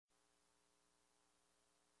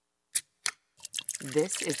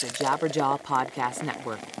This is the Jabberjaw Podcast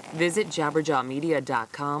Network. Visit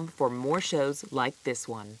jabberjawmedia.com for more shows like this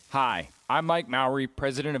one. Hi, I'm Mike Mowry,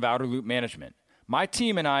 president of Outer Loop Management. My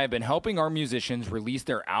team and I have been helping our musicians release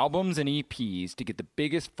their albums and EPs to get the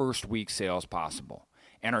biggest first week sales possible.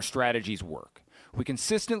 And our strategies work. We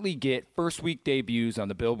consistently get first week debuts on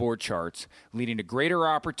the Billboard charts, leading to greater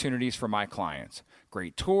opportunities for my clients.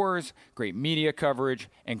 Great tours, great media coverage,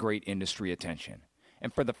 and great industry attention.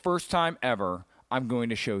 And for the first time ever, I'm going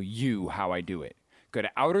to show you how I do it. Go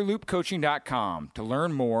to OuterLoopCoaching.com to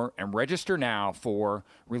learn more and register now for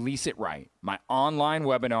Release It Right, my online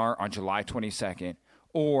webinar on July 22nd,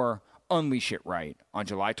 or Unleash It Right on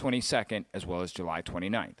July 22nd as well as July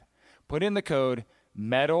 29th. Put in the code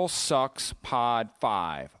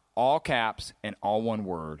MetalSucksPod5, all caps and all one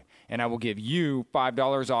word, and I will give you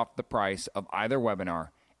 $5 off the price of either webinar,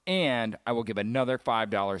 and I will give another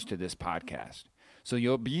 $5 to this podcast. So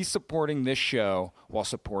you'll be supporting this show while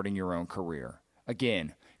supporting your own career.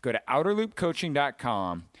 Again, go to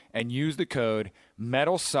OuterLoopCoaching.com and use the code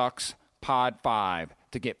MetalSucksPod5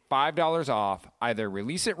 to get $5 off either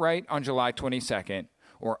Release It Right on July 22nd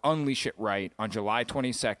or Unleash It Right on July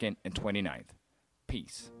 22nd and 29th.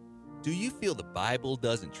 Peace. Do you feel the Bible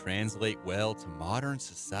doesn't translate well to modern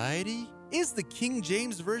society? Is the King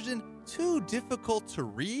James Version too difficult to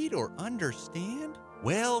read or understand?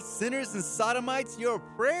 Well, sinners and sodomites, your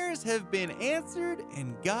prayers have been answered,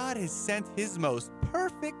 and God has sent his most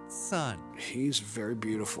perfect son. He's very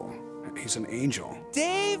beautiful. He's an angel.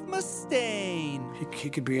 Dave Mustaine. He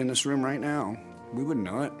could be in this room right now. We wouldn't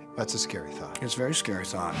know it. That's a scary thought. It's a very scary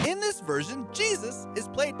thought. In this version, Jesus is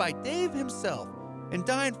played by Dave himself, and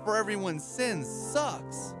dying for everyone's sins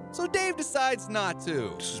sucks. So Dave decides not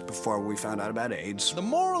to. This is before we found out about AIDS. The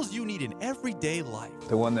morals you need in everyday life.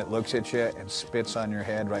 The one that looks at you and spits on your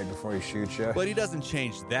head right before he shoots you. But he doesn't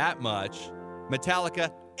change that much.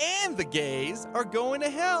 Metallica and the gays are going to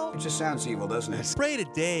hell. It just sounds evil, doesn't it? Pray to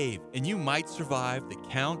Dave, and you might survive the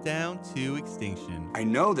countdown to extinction. I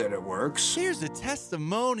know that it works. Here's a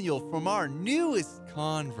testimonial from our newest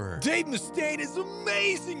convert. Dave Mustaine is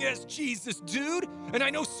amazing as Jesus, dude. And I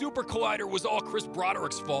know Super Collider was all Chris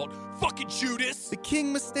Broderick's fault. Fucking Judas. The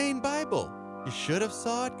King Mustaine Bible. You should have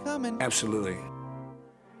saw it coming. Absolutely.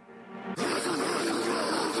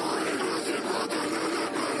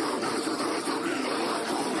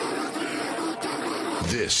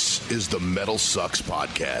 This is the MetalSucks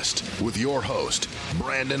podcast with your host,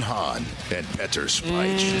 Brandon Hahn and Petter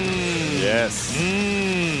Spych. Yes.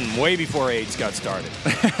 Way before AIDS got started.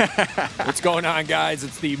 What's going on, guys?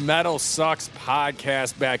 It's the MetalSucks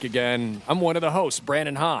podcast back again. I'm one of the hosts,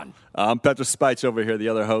 Brandon Hahn. I'm Petter Spych over here, the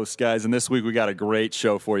other host, guys. And this week we got a great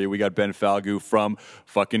show for you. We got Ben Falgoust from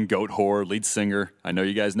fucking Goatwhore, lead singer. I know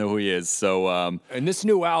you guys know who he is. So, and this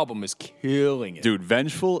new album is killing it. Dude,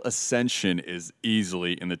 Vengeful Ascension is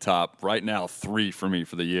easily in the top right now, 3 for me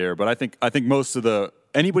for the year. But I think most of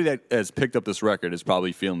anybody that has picked up this record is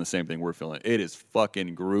probably feeling the same thing we're feeling. It is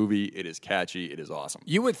fucking groovy. It is catchy. It is awesome.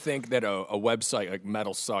 You would think that a website like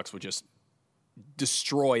MetalSucks would just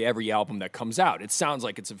destroy every album that comes out. It sounds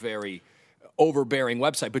like it's a very overbearing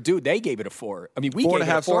website, but dude, they gave it a 4. I mean, we gave it a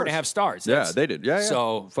 4.5 stars. Yeah, they did. Yeah.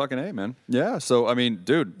 So fucking A, man. Yeah. So I mean,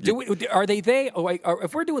 dude, are they? Oh,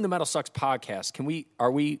 if we're doing the MetalSucks podcast, can we?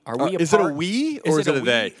 Are we? Is it a we or is it a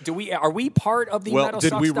they? Are we part of the MetalSucks.net?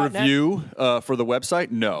 Did we review for the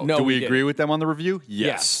website? No. Do we agree with them on the review?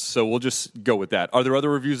 Yes. So we'll just go with that. Are there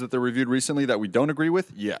other reviews that they reviewed recently that we don't agree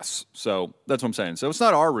with? Yes. So that's what I'm saying. So it's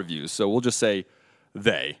not our reviews. So we'll just say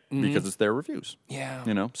they, because it's their reviews. Yeah.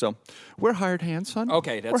 You know, so we're hired hands, son.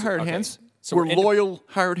 Okay, we're hired hands. So we're loyal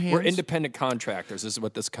hired hands. We're independent contractors. Is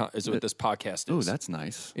what this podcast is. Oh, that's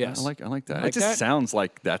nice. Yes. I like that. Like it just that? sounds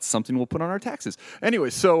like that's something we'll put on our taxes.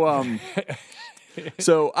 Anyway, so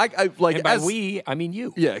so I like, and by we, I mean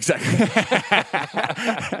you. Yeah, exactly.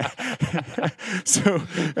 So,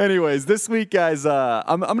 anyways, this week, guys,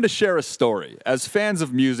 I'm going to share a story. As fans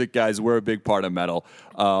of music, guys, we're a big part of metal,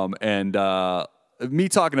 and me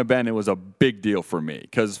talking to Ben, it was a big deal for me.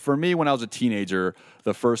 Because for me, when I was a teenager,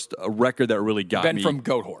 the first record that really got me... Ben from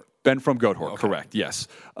Goatwhore. Ben from Goatwhore, correct, yes.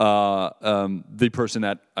 The person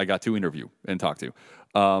that I got to interview and talk to.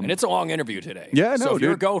 And it's a long interview today. Yeah, so no, if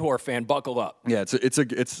you're a Goatwhore fan, buckle up. Yeah, it's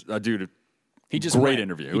a dude. He just great went.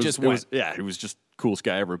 interview. He just went. He was just coolest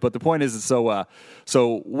guy ever. But the point is, so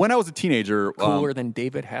when I was a teenager, cooler than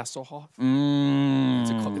David Hasselhoff.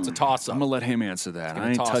 It's a toss-up. I'm going to let him answer that. I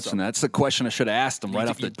ain't toss-up. touching that. That's the question I should have asked him right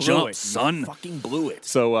off the jump, son. You fucking blew it.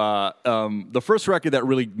 So the first record that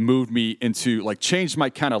really moved me into, like, changed my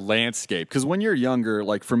kind of landscape. Because when you're younger,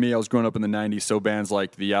 like, for me, I was growing up in the 90s, so bands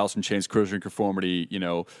like the Alice in Chains, Corrosion of Conformity,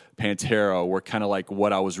 Pantera were kind of like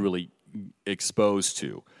what I was really exposed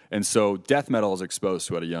to. And so death metal I was exposed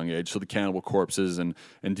to at a young age. So the Cannibal Corpses and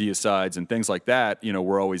Deicides and things like that,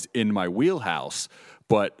 were always in my wheelhouse.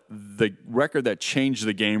 But the record that changed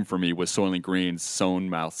the game for me was Soylent Green's Sewn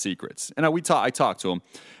Mouth Secrets. And I talked to him,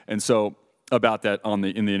 and so about that in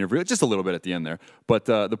the interview, just a little bit at the end there. But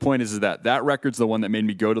the point is that record's the one that made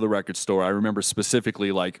me go to the record store. I remember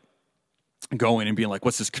specifically, like, going and being like,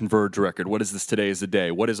 what's this Converge record? What is this Today is the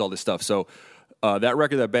Day? What is all this stuff? So that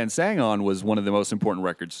record that Ben sang on was one of the most important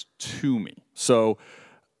records to me. So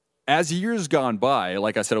as years gone by,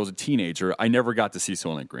 like I said, I was a teenager. I never got to see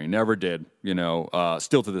Soylent Green. Never did.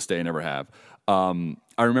 Still to this day, I never have.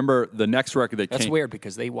 I remember the next record that came. That's weird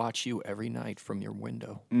because they watch you every night from your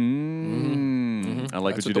window. I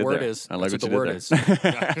like That's what you what the did word there. is. I like That's what what you the did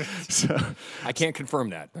word there. is. I can't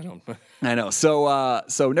confirm that. I don't. I know.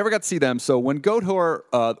 So never got to see them. So when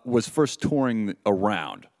Goatwhore was first touring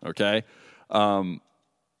around, okay,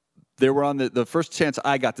 they were on the first chance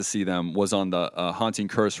I got to see them was on the Haunting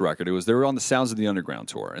Curse record. They were on the Sounds of the Underground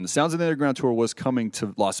tour, and the Sounds of the Underground tour was coming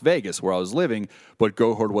to Las Vegas where I was living, but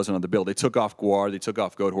Goatwhore wasn't on the bill. They took off Gwar, they took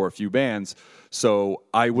off Goatwhore, a few bands. So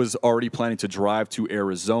I was already planning to drive to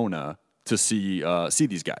Arizona to see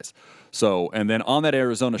these guys. So, and then on that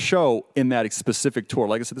Arizona show, in that specific tour,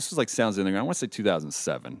 like I said, this was like Sounds of the Underground. I want to say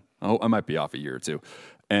 2007. Oh, I might be off a year or two.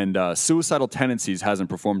 And Suicidal Tendencies hasn't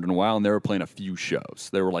performed in a while, and they were playing a few shows.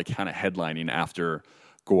 They were like kind of headlining after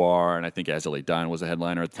Gwar, and I think As I Lay Dying was a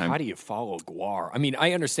headliner at the time. How do you follow Gwar? I mean,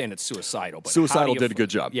 I understand it's Suicidal, but Suicidal did a good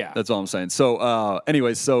job. Yeah, that's all I'm saying. So,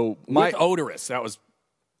 anyway, so with Odorous, that was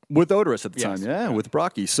with Odorous at the time. Yes. Yeah, with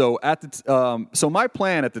Brocky. So so my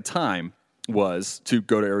plan at the time was to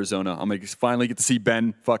go to Arizona. I'm gonna finally get to see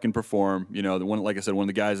Ben fucking perform. The one, like I said, one of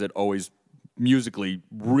the guys that always musically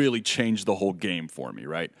really changed the whole game for me,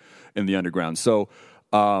 right, in the underground. So,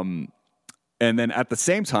 and then at the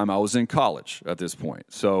same time, I was in college at this point.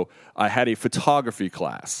 So I had a photography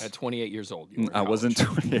class. At 28 years old, you were in I wasn't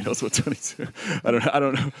college. 28. I was 22. I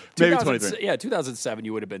don't know. Maybe 23. Yeah, 2007,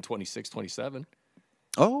 you would have been 26, 27.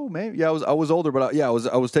 Oh, maybe. Yeah, I was older, but I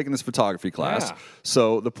was taking this photography class. Yeah.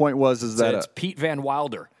 So the point was that it's Pete Van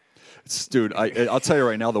Wilder. Dude, I'll tell you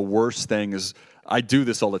right now, the worst thing is I do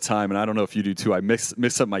this all the time, and I don't know if you do too. I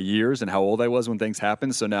mix up my years and how old I was when things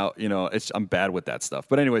happened. So now, I'm bad with that stuff.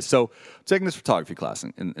 But anyway, so I'm taking this photography class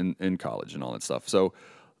in college and all that stuff. So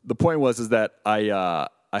the point was that I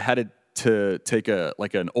had to take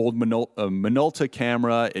an old Minolta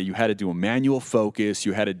camera. You had to do a manual focus.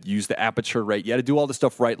 You had to use the aperture right. You had to do all the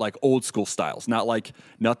stuff right, like old school styles. Not like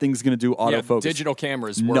nothing's going to do autofocus. Digital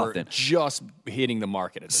cameras were just hitting the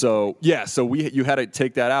market. So you had to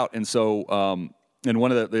take that out, and so and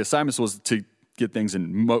one of the assignments was to get things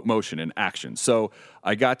in motion and action. So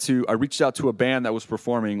I reached out to a band that was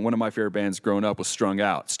performing. One of my favorite bands growing up was Strung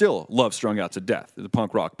Out. Still love Strung Out to death. It's a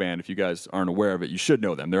punk rock band. If you guys aren't aware of it, you should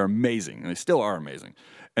know them. They're amazing, and they still are amazing.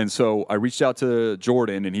 And so I reached out to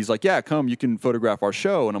Jordan, and he's like, yeah, come, you can photograph our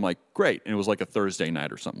show. And I'm like, great. And it was like a Thursday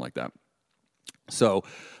night or something like that. So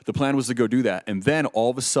the plan was to go do that. And then all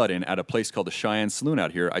of a sudden, at a place called the Cheyenne Saloon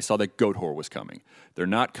out here, I saw that Goatwhore was coming. They're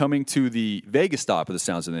not coming to the Vegas stop of the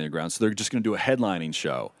Sounds of the Underground, so they're just going to do a headlining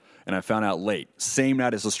show. And I found out late, same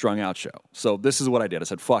night as the Strung Out show. So this is what I did. I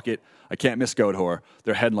said, fuck it. I can't miss Goatwhore.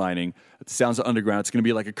 They're headlining at the Sounds of Underground. It's going to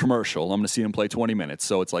be like a commercial. I'm going to see them play 20 minutes.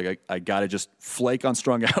 So it's like I got to just flake on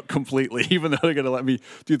Strung Out completely, even though they're going to let me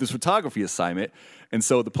do this photography assignment. And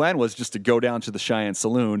so the plan was just to go down to the Cheyenne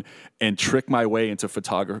Saloon and trick my way into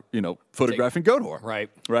photographing Goatwhore.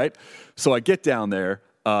 Right. So I get down there.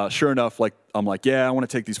 Sure enough, I'm like, yeah, I want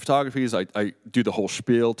to take these photographies. I do the whole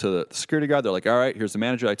spiel to the security guard. They're like, all right, here's the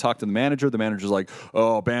manager. I talk to the manager. The manager's like,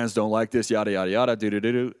 oh, bands don't like this, yada, yada, yada,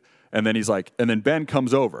 do. And then he's like, and then Ben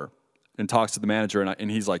comes over and talks to the manager,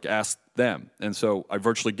 and he's like, ask them. And so I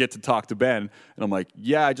virtually get to talk to Ben, and I'm like,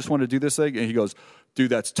 yeah, I just want to do this thing. And he goes,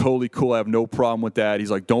 dude, that's totally cool. I have no problem with that.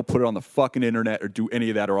 He's like, don't put it on the fucking internet or do any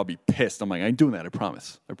of that or I'll be pissed. I'm like, I ain't doing that. I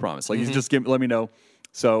promise. Like, he's just let me know.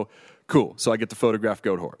 So cool. So I get to photograph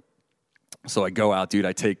Goatwhore. So I go out, dude.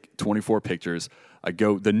 I take 24 pictures. I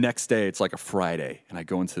go the next day. It's like a Friday, and I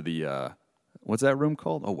go into the what's that room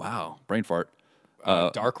called? Oh wow, brain fart.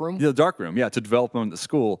 Dark room. Yeah, the dark room. Yeah, to develop them at the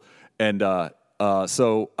school. And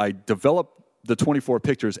so I develop the 24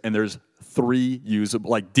 pictures, and there's 3 usable,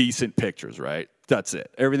 like decent pictures. Right. That's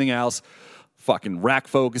it. Everything else, fucking rack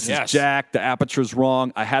focus is jacked. The aperture's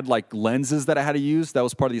wrong. I had like lenses that I had to use. That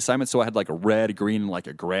was part of the assignment. So I had like a red, a green, and like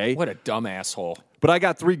a gray. What a dumb asshole. But I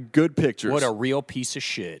got 3 good pictures. What a real piece of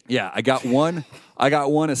shit. Yeah, I got one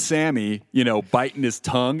of Sammy, biting his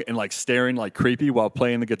tongue and like staring like creepy while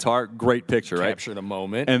playing the guitar. Great picture, right? Capture the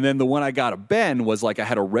moment. And then the one I got of Ben was like I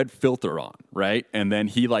had a red filter on, right? And then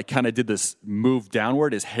he like kind of did this move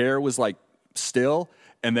downward. His hair was like still.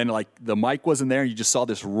 And then, like, the mic wasn't there, and you just saw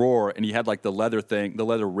this roar, and he had, like, the leather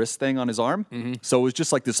wrist thing on his arm. Mm-hmm. So it was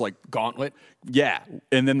just, like, this, like... Gauntlet? Yeah.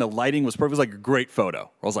 And then the lighting was perfect. It was, like, a great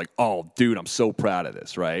photo. I was like, oh, dude, I'm so proud of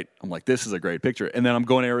this, right? I'm like, this is a great picture. And then I'm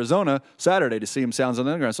going to Arizona Saturday to see him Sounds on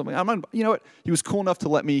the Underground. So I'm like, you know what? He was cool enough to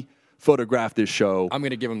let me photograph this show. I'm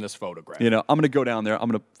going to give him this photograph. I'm going to go down there. I'm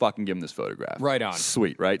going to fucking give him this photograph. Right on.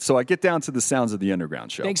 Sweet, right? So I get down to the Sounds of the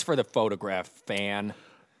Underground show. Thanks for the photograph, fan.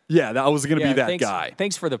 Yeah, I was going to be that guy.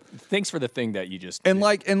 Thanks for the thing that you just did.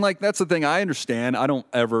 And that's the thing. I understand. I don't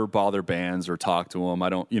ever bother bands or talk to them. I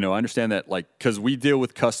don't. I understand that because we deal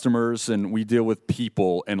with customers and we deal with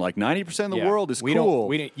people, and like 90% of the world is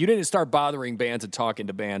cool. You didn't start bothering bands and talking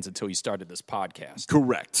to bands until you started this podcast.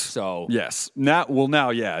 Correct. So yes. Now,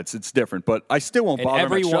 it's different, but I still won't bother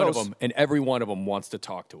them at shows. Every one of them wants to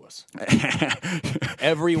talk to us.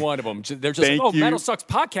 Every one of them. They're just like, MetalSucks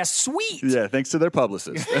podcast, sweet. Yeah, thanks to their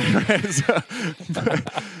publicist.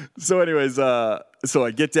 So anyways, so I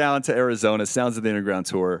get down to Arizona, Sounds of the Underground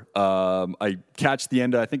tour. I catch the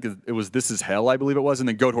end of, I think it was This Is Hell, I believe it was, and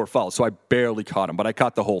then Goatwhore followed. So I barely caught him, but I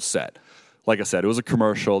caught the whole set. Like I said, it was a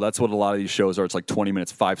commercial. That's what a lot of these shows are. It's like 20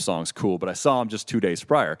 minutes, 5 songs, cool. But I saw him just 2 days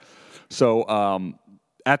prior. So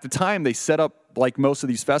at the time, they set up, like most of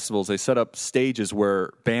these festivals, they set up stages where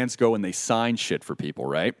bands go and they sign shit for people,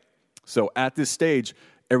 right? So at this stage,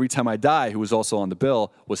 Every Time I Die, who was also on the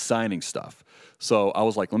bill, was signing stuff. So I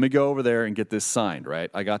was like, let me go over there and get this signed, right?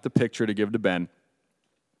 I got the picture to give to Ben.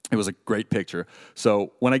 It was a great picture.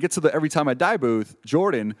 So when I get to the Every Time I Die booth,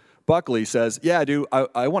 Jordan Buckley says, yeah, dude,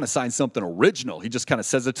 I want to sign something original. He just kind of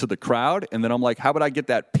says it to the crowd. And then I'm like, how about I get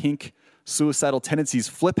that pink Suicidal Tendencies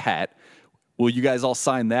flip hat? Will you guys all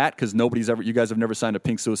sign that? Because you guys have never signed a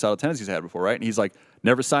pink Suicidal Tendencies hat before, right? And he's like,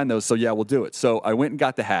 never signed those, so yeah, we'll do it. So I went and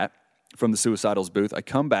got the hat from the Suicidals booth. I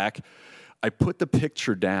come back. I put the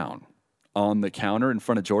picture down on the counter in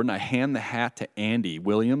front of Jordan. I hand the hat to Andy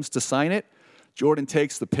Williams to sign it. Jordan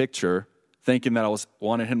takes the picture, thinking that I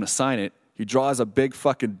wanted him to sign it. He draws a big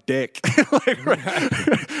fucking dick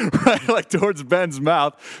right towards Ben's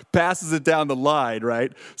mouth, passes it down the line,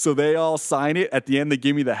 right? So they all sign it. At the end, they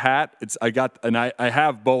give me the hat. I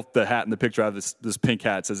have both the hat and the picture. I have this pink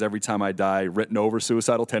hat. It says Every Time I Die, written over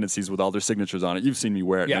Suicidal Tendencies with all their signatures on it. You've seen me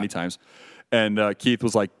wear it many times. And Keith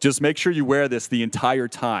was like, just make sure you wear this the entire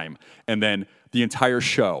time. And then the entire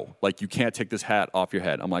show, like, you can't take this hat off your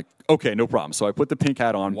head. I'm like, okay, no problem. So I put the pink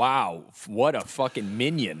hat on. Wow, what a fucking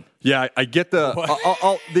minion. Yeah, I get the...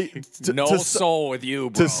 soul with you,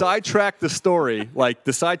 bro. To sidetrack the story,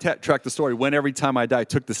 when Every Time I Die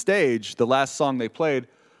took the stage, the last song they played,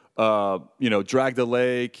 Drag the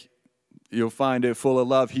Lake, You'll Find It Full of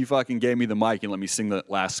Love, he fucking gave me the mic and let me sing the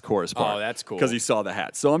last chorus part. Oh, that's cool. Because he saw the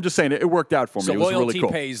hat. So I'm just saying, it worked out for me. So it was really cool.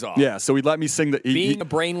 Loyalty pays off. Yeah, so he let me sing the... Being a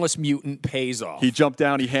brainless mutant pays off. He jumped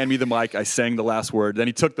down, he handed me the mic, I sang the last word, then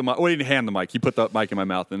he took the mic... Well, he didn't hand the mic, he put the mic in my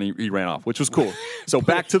mouth, and he ran off, which was cool. So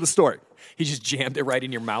back to the story. He just jammed it right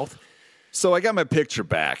in your mouth? So I got my picture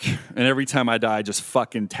back, and Every Time I Die, I just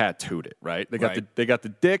fucking tattooed it, right? They got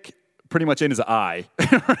the dick pretty much in his eye.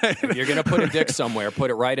 Right? If you're gonna put a dick somewhere,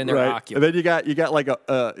 put it right in their ocular. And then you got like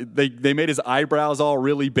they made his eyebrows all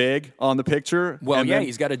really big on the picture. Well,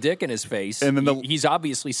 he's got a dick in his face, and then he's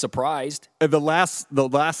obviously surprised. And the last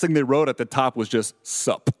thing they wrote at the top was just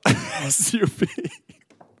 "sup," SUP.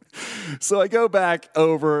 So I go back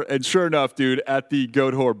over, and sure enough, dude, at the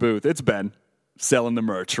Goatwhore booth, it's Ben selling the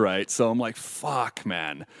merch, right? So I'm like, fuck,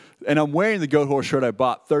 man. And I'm wearing the Goatwhore shirt I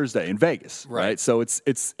bought Thursday in Vegas, right? So it's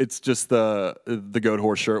just the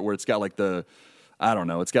Goatwhore shirt where it's got like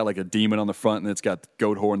it's got like a demon on the front and it's got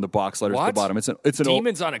Goatwhore in the box letters at the bottom. It's an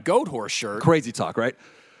demons on a Goatwhore shirt. Crazy talk, right?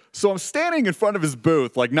 So I'm standing in front of his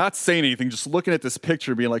booth, like not saying anything, just looking at this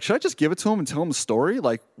picture, being like, should I just give it to him and tell him the story?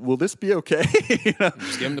 Like, will this be okay?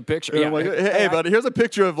 Just give him the picture. Yeah. I'm like, hey, buddy, here's a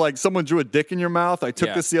picture of like someone drew a dick in your mouth. I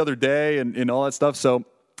took this the other day and all that stuff. So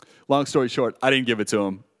long story short, I didn't give it to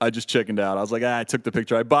him. I just chickened out. I was like, I took the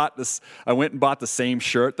picture. I went and bought the same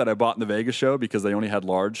shirt that I bought in the Vegas show because they only had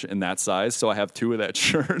large in that size. So I have 2 of that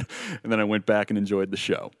shirt. And then I went back and enjoyed the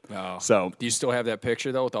show. Oh. So do you still have that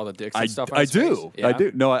picture, though, with all the dicks and stuff on I his do. face? Yeah? I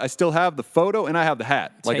do. No, I still have the photo and I have the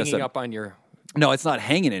hat. It's hanging up on your No, it's not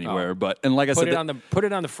hanging anywhere. But like I said, put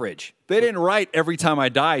it on the fridge. They didn't write every time I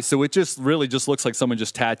die, so it just really just looks like someone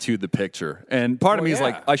just tattooed the picture. And part of me is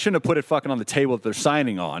like, I shouldn't have put it fucking on the table that they're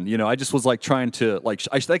signing on. You know, I just was like trying to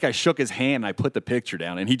I think I shook his hand and I put the picture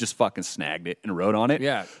down and he just fucking snagged it and wrote on it.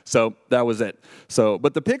 Yeah. So that was it. So,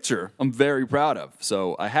 but the picture I'm very proud of.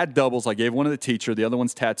 So I had doubles. I gave one to the teacher. The other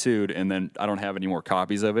one's tattooed, and then I don't have any more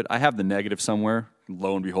copies of it. I have the negative somewhere.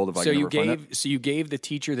 Lo and behold, if I can never find it. So you gave the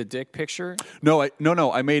teacher the dick picture? No.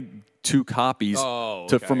 I made 2 copies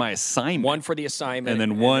for my assignment. One for the assignment, and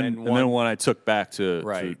then one I took back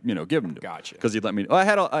to give him to. Gotcha. Because he let me. I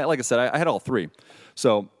had like I said, I had all 3.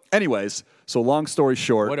 So, anyways, long story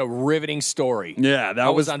short, what a riveting story. Yeah, I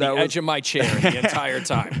was on the edge of my chair the entire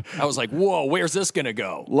time. I was like, "Whoa, where's this gonna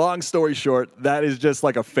go?" Long story short, that is just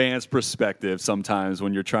like a fan's perspective. Sometimes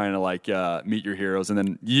when you're trying to meet your heroes, and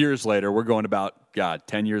then years later, we're going about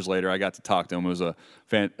 10 years later, I got to talk to him. It was a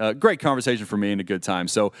great conversation for me and a good time.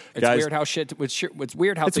 So, it's guys, weird how it's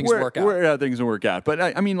weird how things work out. Weird how things work out. But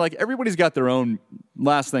I mean, like everybody's got their own.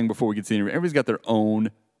 Last thing before we get to the interview, everybody's got their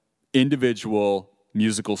own individual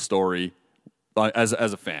musical story. As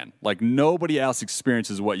a fan, like nobody else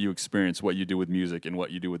experiences what you experience, what you do with music and what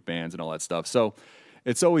you do with bands and all that stuff. So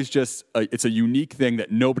it's always just it's a unique thing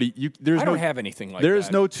that nobody. I don't have anything like that. There is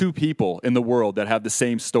no 2 people in the world that have the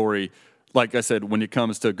same story. Like I said, when it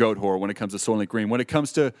comes to Goatwhore, when it comes to Soylent Green, when it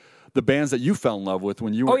comes to the bands that you fell in love with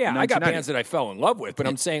when you were. Oh yeah, I got bands that I fell in love with, but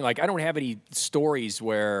I'm saying like I don't have any stories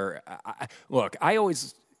where. I'm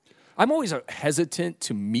always hesitant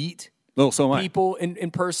to meet people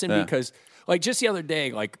in person because. Like just the other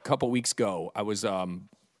day, like a couple weeks ago, I was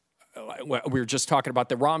we were just talking about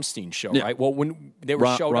the Rammstein show, right? Well, when they were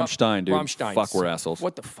showed Rammstein, up, dude. Rammstein, fuck, we're assholes.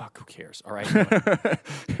 What the fuck? Who cares? All right,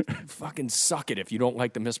 fucking suck it if you don't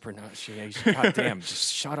like the mispronunciation. God damn,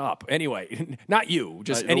 just shut up. Anyway, not you,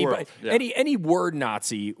 just anybody, any word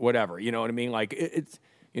Nazi, whatever. You know what I mean? Like it's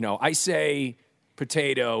I say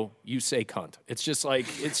potato, you say cunt. It's just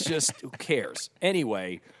who cares?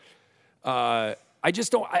 Anyway. I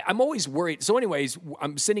just don't. I'm always worried. So, anyways,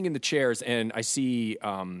 I'm sitting in the chairs and I see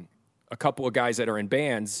a couple of guys that are in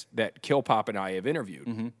bands that Kill Pop and I have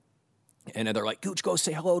interviewed, and they're like, "Gooch, go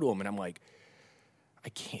say hello to him." And I'm like, "I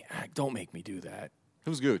can't. Don't make me do that."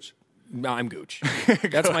 Who's Gooch? No, I'm Gooch.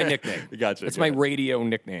 That's my nickname. Gotcha. That's my radio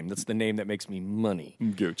nickname. That's the name that makes me money.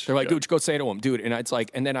 Gooch. They're like, Gooch, go say to him, dude. And it's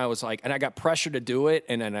like, and then I was like, and I got pressure to do it,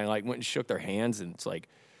 and then I like went and shook their hands, and it's like.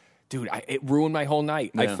 Dude, it ruined my whole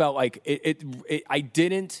night. Yeah. I felt like I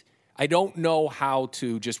don't know how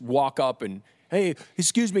to just walk up and, hey,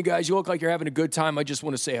 excuse me, guys, you look like you're having a good time. I just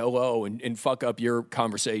want to say hello and fuck up your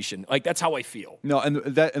conversation. Like, that's how I feel. No, and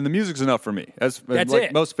the music's enough for me. That's like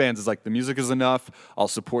it. Most fans, it's like, the music is enough. I'll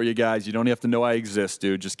support you guys. You don't have to know I exist,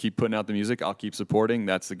 dude. Just keep putting out the music. I'll keep supporting.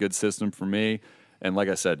 That's a good system for me. And like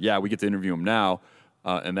I said, we get to interview him now.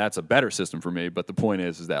 And that's a better system for me. But the point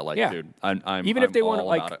is that like, dude, I'm even if they want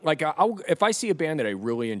to if I see a band that I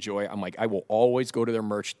really enjoy, I'm like, I will always go to their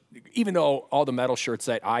merch, even though all the metal shirts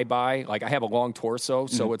that I buy, like I have a long torso,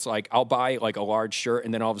 so it's like I'll buy like a large shirt,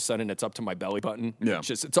 and then all of a sudden it's up to my belly button. Yeah,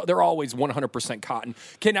 they're always 100% cotton.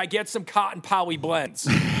 Can I get some cotton poly blends?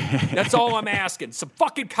 That's all I'm asking. Some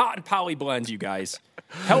fucking cotton poly blends, you guys.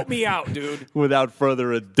 Help me out, dude. Without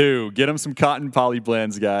further ado, get him some cotton poly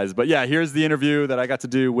blends, guys. But yeah, here's the interview that I got to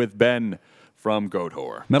do with Ben from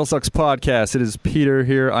Goatwhore. MetalSucks Podcast. It is Peter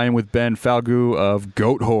here. I am with Ben Falgoust of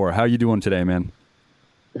Goatwhore. How you doing today, man?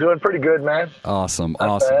 Doing pretty good, man. Awesome.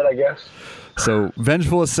 Not bad, I guess. So,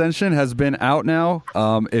 Vengeful Ascension has been out now.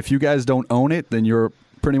 If you guys don't own it, then you're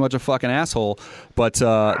pretty much a fucking asshole. But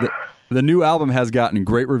the new album has gotten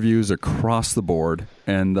great reviews across the board.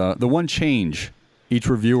 And the one change each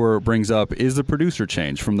reviewer brings up is the producer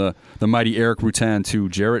change from the mighty Eric Rutan to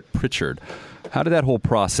Jarrett Pritchard. How did that whole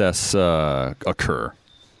process occur?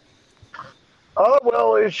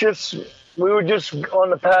 Well, it's just, we were just on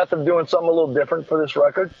the path of doing something a little different for this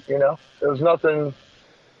record, There was no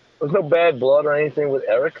bad blood or anything with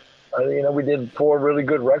Eric. We did 4 really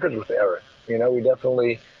good records with Eric. We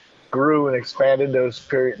definitely grew and expanded those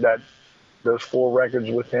 4 records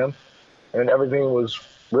with him, and everything was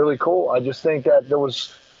really cool. I just think that there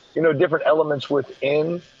was, different elements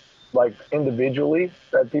within, like individually,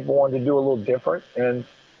 that people wanted to do a little different. And,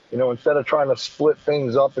 instead of trying to split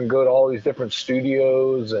things up and go to all these different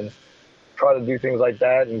studios and try to do things like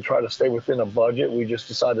that and try to stay within a budget, we just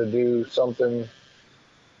decided to do something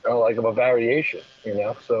like of a variation,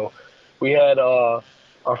 So we had our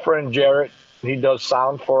friend Jarrett. He does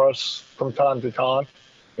sound for us from time to time.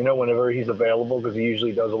 Whenever he's available, because he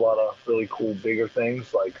usually does a lot of really cool, bigger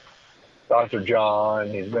things like Dr. John.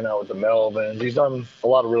 He's been out with the Melvins. He's done a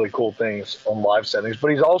lot of really cool things on live settings, but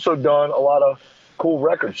he's also done a lot of cool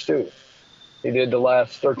records too. He did the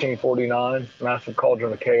last 1349, Massive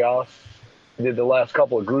Cauldron of Chaos. He did the last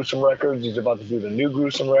couple of Gruesome records. He's about to do the new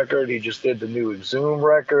Gruesome record. He just did the new Exhumed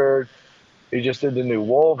record. He just did the new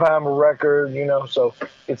Wolfhammer record, you know. So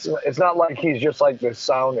it's not like he's just like this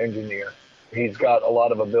sound engineer. He's got a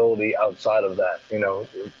lot of ability outside of that, you know,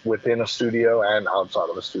 within a studio and outside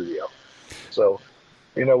of a studio. So,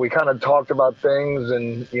 you know, we kind of talked about things,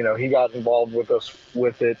 and, you know, he got involved with us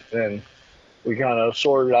with it, and we kind of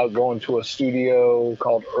sorted out going to a studio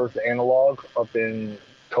called Earth Analog up in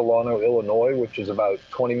Tolano, Illinois, which is about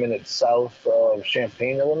 20 minutes south of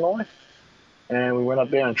Champaign, Illinois. And we went up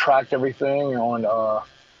there and tracked everything on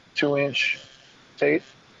 2-inch tape.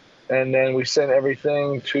 And then we sent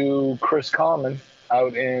everything to Chris Common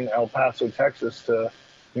out in El Paso, Texas to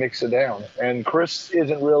mix it down. And Chris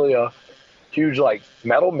isn't really a huge, like,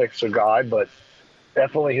 metal mixer guy, but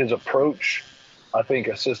definitely his approach, I think,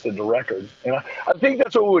 assisted the record. And I think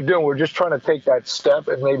that's what we're doing. We're just trying to take that step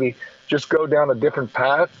and maybe just go down a different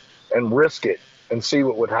path and risk it and see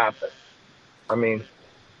what would happen. I mean,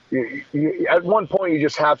 you, at one point, you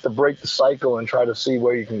just have to break the cycle and try to see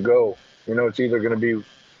where you can go. You know, it's either going to be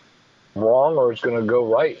wrong or it's going to go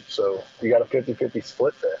right. So you got a 50-50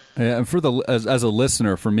 split there. Yeah, and for as a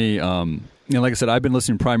listener, for me, you know, like I said, I've been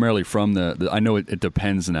listening primarily from the I know it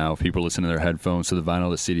depends now if people listen to their headphones to the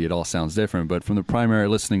vinyl, the CD, it all sounds different. But from the primary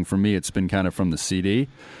listening for me, it's been kind of from the CD,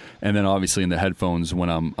 and then obviously in the headphones when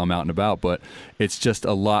I'm out and about. But it's just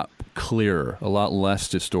a lot clearer, a lot less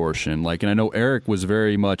distortion. Like, and I know Eric was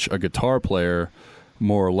very much a guitar player,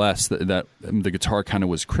 more or less, that the guitar kind of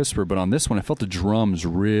was crisper. But on this one, I felt the drums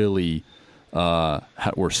really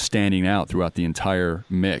were standing out throughout the entire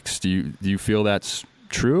mix. Do you feel that's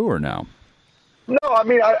true or no? No, I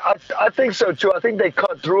mean, I think so too. I think they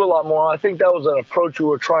cut through a lot more. I think that was an approach we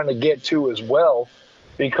were trying to get to as well,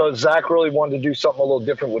 because Zach really wanted to do something a little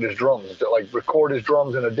different with his drums, to, like, record his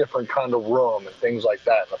drums in a different kind of room and things like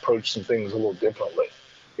that, and approach some things a little differently.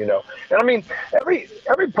 You know, and I mean, every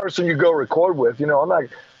person you go record with, you know,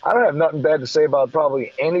 I don't have nothing bad to say about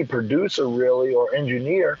probably any producer really or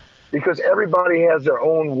engineer, because everybody has their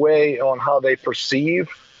own way on how they perceive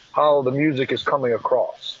how the music is coming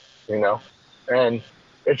across, you know, and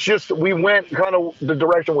it's just, we went kind of the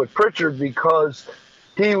direction with Pritchard because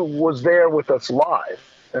he was there with us live.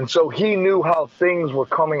 And so he knew how things were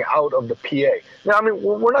coming out of the PA. Now, I mean,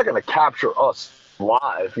 we're not going to capture us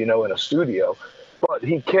live, you know, in a studio, but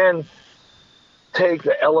he can take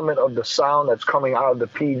the element of the sound that's coming out of the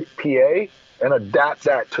PA and adapt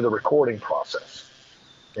that to the recording process,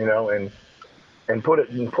 you know, and put it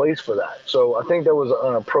in place for that. So I think there was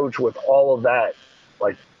an approach with all of that,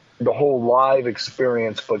 like the whole live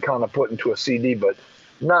experience, but kind of put into a CD, but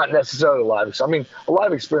not necessarily live. I mean, a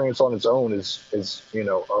live experience on its own is you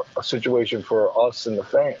know, a situation for us and the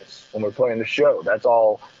fans when we're playing the show. That's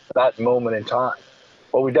all that moment in time.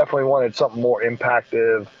 But we definitely wanted something more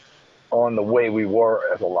impactful on the way we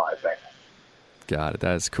were as a live band. Got it.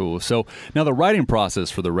 That's cool. So now the writing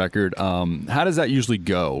process for the record, how does that usually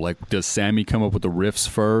go? Like, does Sammy come up with the riffs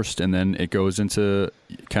first and then it goes into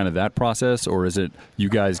kind of that process, or is it you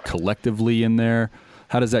guys collectively in there?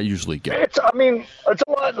 How does that usually go? It's a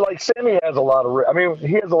lot. Like, Sammy has a lot of riffs. I mean,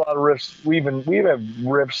 he has a lot of riffs. We have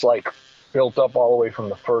riffs like built up all the way from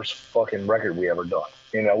the first fucking record we ever done.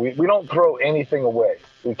 You know, we don't throw anything away.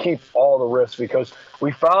 We keep all the riffs because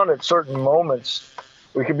we found at certain moments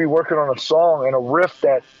we could be working on a song and a riff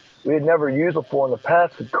that we had never used before in the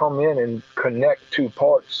past could come in and connect two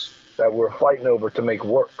parts that we're fighting over to make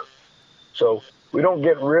work. So we don't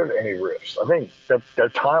get rid of any riffs. I think that they're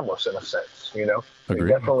timeless in a sense, you know. Agreed.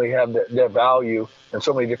 They definitely have their value in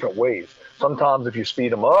so many different ways. Sometimes if you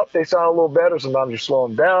speed them up, they sound a little better. Sometimes you slow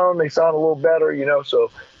them down, they sound a little better, you know.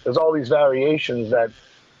 So there's all these variations that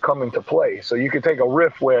come into play. So you could take a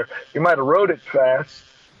riff where you might have wrote it fast,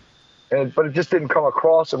 but it just didn't come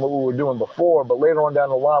across in what we were doing before. But later on down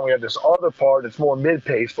the line, we had this other part that's more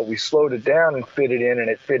mid-paced, but we slowed it down and fit it in, and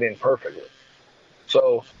it fit in perfectly.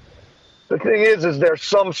 So the thing is there's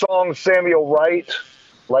some songs Sammy will write,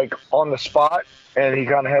 like, on the spot, and he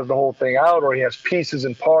kind of has the whole thing out, or he has pieces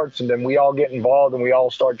and parts, and then we all get involved and we all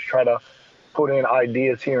start to try to put in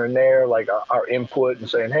ideas here and there, like our input, and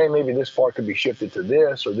saying, hey, maybe this part could be shifted to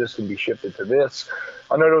this, or this could be shifted to this.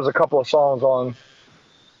 I know there was a couple of songs on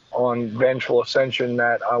Vengeful Ascension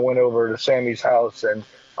that I went over to Sammy's house and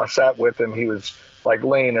I sat with him. He was like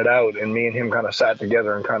laying it out, and me and him kind of sat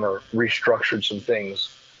together and kind of restructured some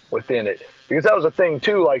things within it. Because that was a thing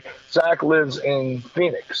too, like Zach lives in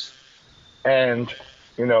Phoenix, and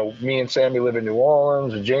me and Sammy live in New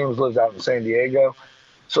Orleans, and James lives out in San Diego.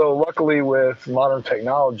 So luckily with modern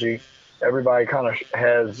technology, everybody kind of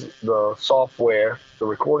has the software, the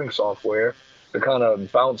recording software, to kind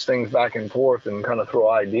of bounce things back and forth and kind of throw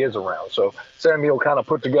ideas around. So Sammy will kind of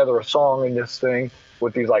put together a song in this thing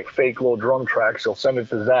with these like fake little drum tracks. He'll send it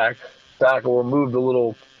to Zach. Zach will remove the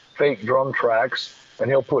little fake drum tracks, and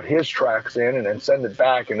he'll put his tracks in and then send it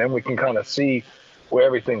back, and then we can kind of see where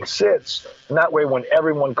everything sits. And that way, when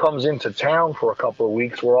everyone comes into town for a couple of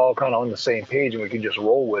weeks, we're all kind of on the same page and we can just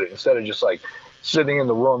roll with it instead of just like sitting in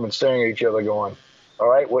the room and staring at each other going, all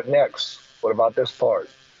right, what next? What about this part?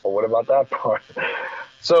 Or what about that part?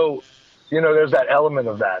 So, there's that element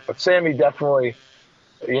of that. But Sammy definitely,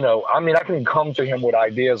 I can come to him with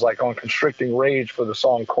ideas like on Constricting Rage for the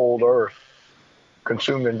song Cold Earth,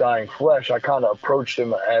 Consumed in Dying Flesh. I kind of approached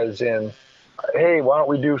him as in, hey, why don't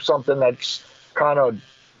we do something that's kind of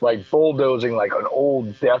like bulldozing, like an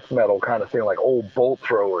old death metal kind of thing, like old Bolt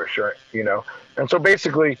Throwers, And so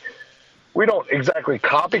basically, we don't exactly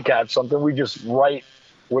copycat something. We just write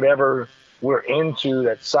whatever we're into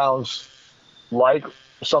that sounds like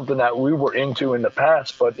something that we were into in the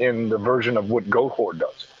past, but in the version of what Goatwhore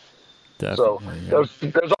does. Definitely, so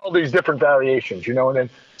there's all these different variations, and then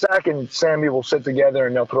Zach and Sammy will sit together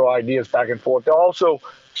and they'll throw ideas back and forth. They'll also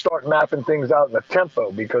start mapping things out in the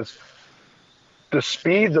tempo, because the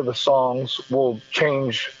speeds of the songs will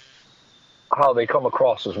change how they come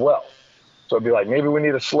across as well. So it'd be like, maybe we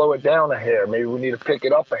need to slow it down a hair. Maybe we need to pick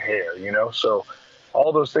it up a hair, So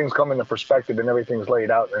all those things come into perspective, and everything's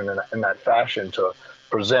laid out in that fashion to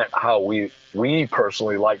present how we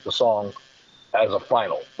personally like the song as a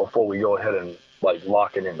final before we go ahead and like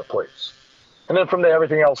lock it into place. And then from there,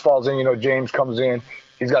 everything else falls in. James comes in,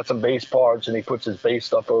 he's got some bass parts and he puts his bass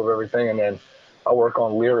stuff over everything. And then I work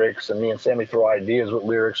on lyrics, and me and Sammy throw ideas with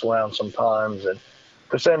lyrics around sometimes. And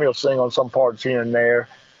Sammy will sing on some parts here and there.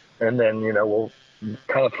 And then, we'll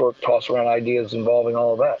kind of toss around ideas involving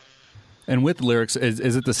all of that. And with lyrics,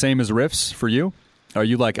 is it the same as riffs for you? Are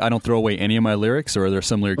you like, I don't throw away any of my lyrics, or are there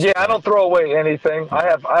some lyrics? Yeah, I don't throw away anything. I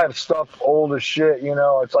have stuff old as shit,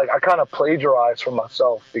 It's like I kind of plagiarize from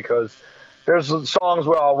myself, because there's songs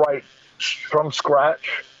where I'll write from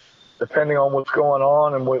scratch, depending on what's going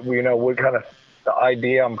on and what kind of the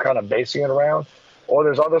idea I'm kind of basing it around. Or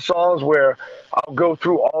there's other songs where I'll go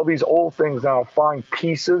through all these old things and I'll find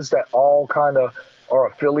pieces that all kind of are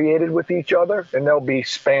affiliated with each other, and they'll be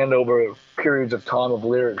spanned over periods of time of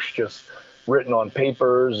lyrics just written on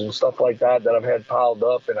papers and stuff like that I've had piled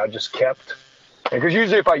up and I just kept. Because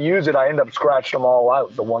usually if I use it, I end up scratching them all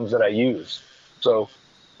out, the ones that I use. So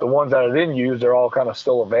the ones that I didn't use, they're all kind of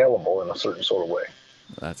still available in a certain sort of way.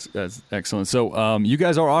 That's excellent. So you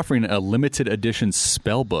guys are offering a limited edition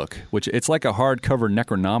spell book, which it's like a hardcover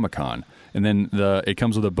Necronomicon, and then it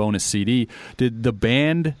comes with a bonus CD. Did the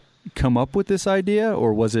band come up with this idea,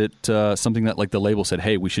 or was it something that like the label said,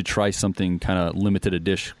 hey, we should try something kind of limited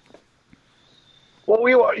edition? Well,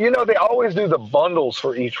 they always do the bundles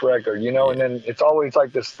for each record, and then it's always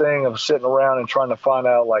like this thing of sitting around and trying to find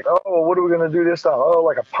out, like, oh, what are we going to do this time? Oh,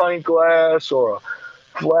 like a pint glass or a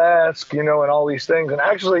flask, and all these things. And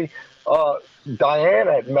actually,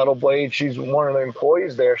 Diana at Metal Blade, she's one of the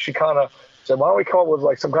employees there. She kind of said, why don't we come up with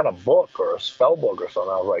like some kind of book or a spell book or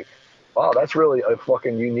something? I was like, wow, that's really a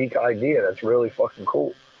fucking unique idea. That's really fucking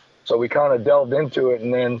cool. So we kind of delved into it,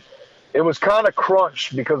 and then it was kind of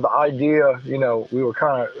crunched because the idea, it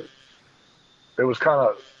was kind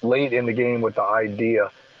of late in the game with the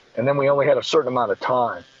idea, and then we only had a certain amount of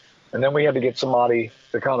time, and then we had to get somebody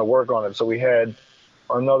to kind of work on it. So we had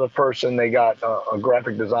another person, they got a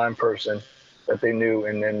graphic design person that they knew,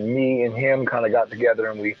 and then me and him kind of got together,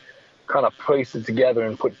 and we kind of placed it together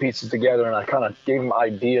and put pieces together, and I kind of gave him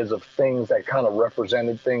ideas of things that kind of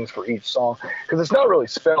represented things for each song, because it's not really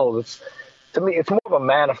spells. To me, it's more of a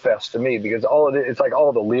manifest to me, because it's like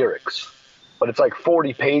all the lyrics, but it's like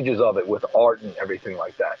 40 pages of it with art and everything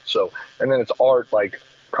like that. So, and then it's art like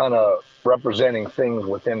kind of representing things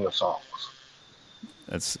within the songs.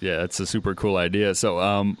 That's a super cool idea. So,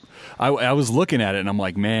 I was looking at it and I'm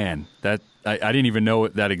like, man, that I didn't even know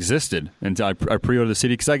that existed until I pre-ordered the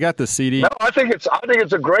CD, because I got the CD. No, I think it's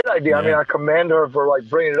a great idea. Yeah. I mean, I commend her for like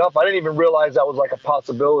bringing it up. I didn't even realize that was like a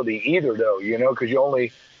possibility either, though. Because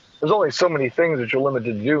there's only so many things that you're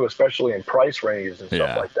limited to do, especially in price ranges and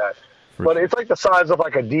stuff like that. But it's like the size of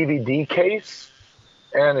like a DVD case,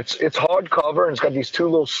 and it's hardcover, and it's got these two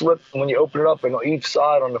little slip. When you open it up, and on each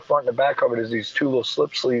side, on the front and the back of it, is these two little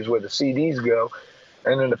slip sleeves where the CDs go,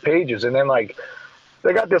 and then the pages, and then like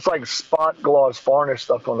they got this like spot gloss varnish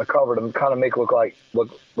stuff on the cover to kind of make look like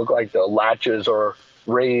the latches or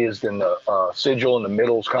raised and the sigil in the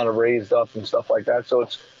middle is kind of raised up and stuff like that. So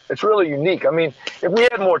it's really unique. I mean, if we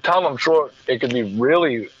had more time, I'm sure it could be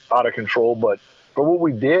really out of control. But for what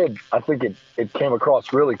we did, I think it came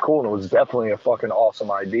across really cool, and it was definitely a fucking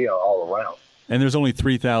awesome idea all around. And there's only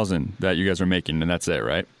 3,000 that you guys are making, and that's it,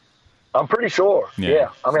 right? I'm pretty sure. Yeah.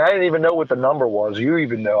 I mean, I didn't even know what the number was. You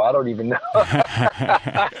even know. I don't even know.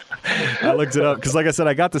 I looked it up because, like I said,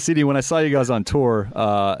 I got the CD when I saw you guys on tour.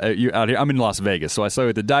 You out here. I'm in Las Vegas, so I saw you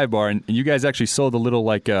at the dive bar, and you guys actually sold a little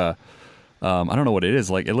I don't know what it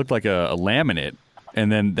is. Like it looked like a laminate,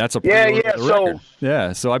 and then that's a record.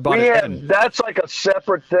 So I bought it. That's like a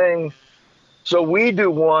separate thing. So we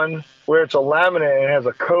do one where it's a laminate and it has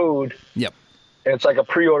a code. Yep. And it's like a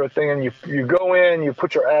pre-order thing, and you go in, you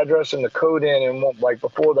put your address and the code in, and like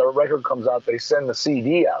before the record comes out, they send the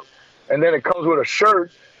CD out, and then it comes with a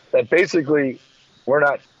shirt that basically we're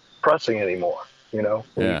not pressing anymore. You know,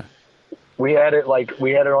 we had it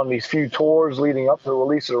on these few tours leading up to the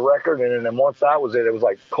release of the record, and then once that was it was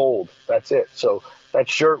like cold. That's it. So that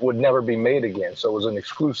shirt would never be made again. So it was an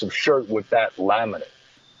exclusive shirt with that laminate.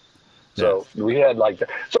 So we had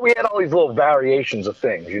we had all these little variations of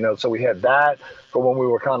things, you know. So we had that for when we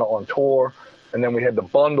were kind of on tour, and then we had the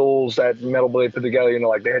bundles that Metal Blade put together. You know,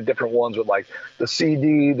 like they had different ones with like the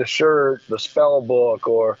CD, the shirt, the spell book,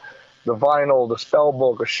 or the vinyl, the spell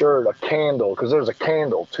book, a shirt, a candle, because there's a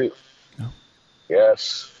candle too. Oh.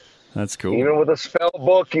 Yes. That's cool. Even with a spell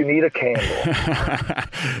book, you need a candle.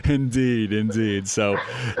 Indeed. So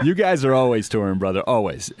you guys are always touring, brother,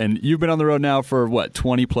 always. And you've been on the road now for,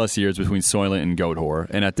 20-plus years between Soylent and Goatwhore.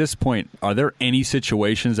 And at this point, are there any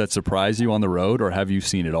situations that surprise you on the road, or have you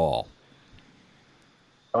seen it all?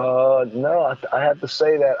 No, I have to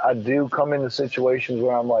say that I do come into situations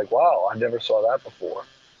where I'm like, wow, I never saw that before.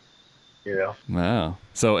 You know? Wow.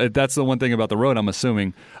 So that's the one thing about the road, I'm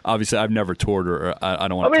assuming. Obviously, I've never toured, or I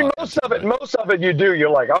don't want to. I mean, most of it you do.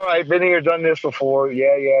 You're like, all right, been here, done this before. Yeah,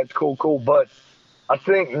 it's cool. But I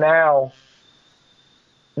think now,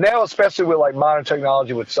 especially with like modern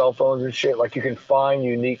technology with cell phones and shit, like you can find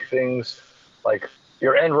unique things, like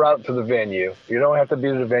your en route to the venue. You don't have to be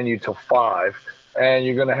to the venue till 5, and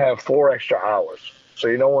you're going to have 4 extra hours. So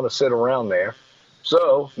you don't want to sit around there.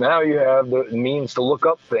 So now you have the means to look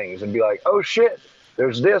up things and be like, oh shit,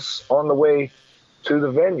 there's this on the way to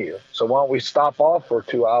the venue. So why don't we stop off for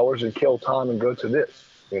 2 hours and kill time and go to this,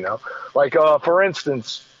 you know? Like, for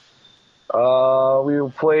instance,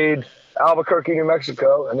 we played Albuquerque, New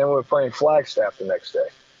Mexico, and then we were playing Flagstaff the next day.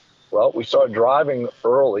 Well, we started driving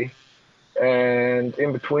early, and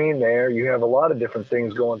in between there, you have a lot of different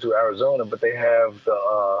things going to Arizona, but they have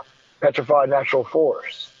the Petrified Natural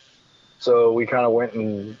Forest. So we kind of went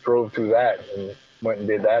and drove through that and went and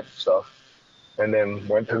did that stuff, and then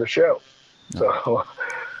went to the show. So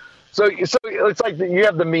it's like you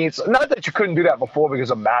have the means. Not that you couldn't do that before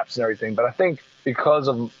because of maps and everything, but I think because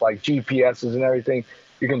of like GPSs and everything,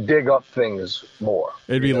 you can dig up things more.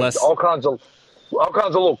 It'd be less all kinds of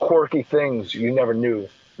little quirky things you never knew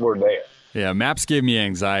were there. Yeah, maps gave me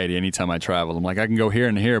anxiety anytime I traveled. I'm like, I can go here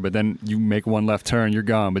and here, but then you make one left turn, you're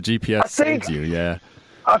gone. But GPS saves you. Yeah.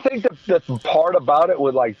 I think the part about it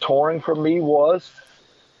with like touring for me was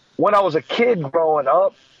when I was a kid growing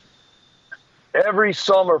up, every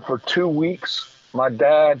summer for 2 weeks, my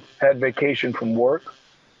dad had vacation from work,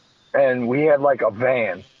 and we had like a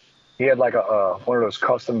van. He had like a one of those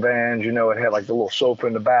custom vans, you know, it had like the little sofa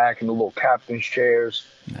in the back and the little captain's chairs.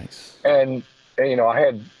 Nice. And you know,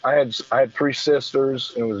 I had 3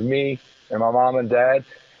 sisters, and it was me and my mom and dad.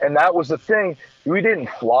 And that was the thing. We didn't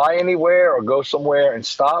fly anywhere or go somewhere and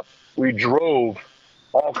stop. We drove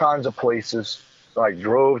all kinds of places. Like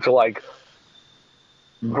drove to like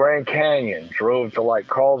Grand Canyon, drove to like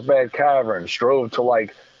Carlsbad Caverns, drove to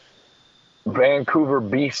like Vancouver,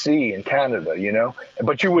 BC in Canada, you know.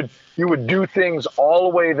 But you would do things all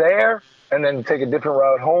the way there and then take a different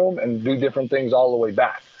route home and do different things all the way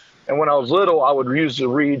back. And when I was little, I would used to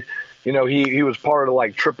read, you know, he was part of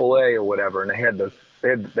like AAA or whatever, and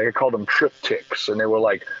they called them triptychs, and they were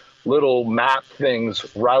like little map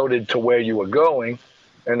things routed to where you were going,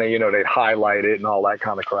 and then, you know, they'd highlight it and all that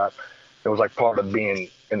kind of crap. It was like part of being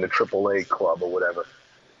in the AAA club or whatever.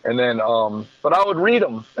 And then, but I would read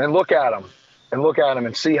them and look at them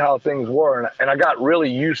and see how things were. And I got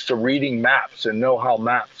really used to reading maps and know how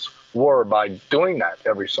maps were by doing that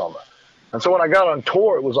every summer. And so when I got on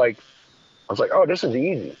tour, I was like, oh, this is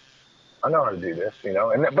easy. I know how to do this, you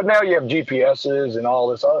know. But now you have GPSs and all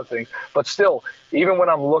this other thing. But still, even when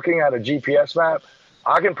I'm looking at a GPS map,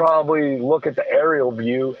 I can probably look at the aerial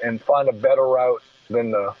view and find a better route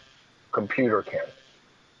than the computer can.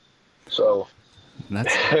 So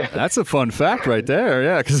That's a fun fact right there.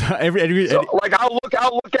 Yeah, because like I'll look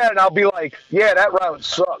at it and I'll be like, yeah, that route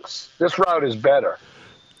sucks. This route is better.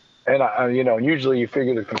 And usually you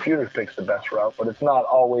figure the computer picks the best route, but it's not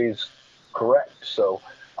always correct. So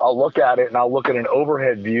I'll look at it and I'll look at an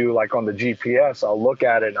overhead view, like on the GPS. I'll look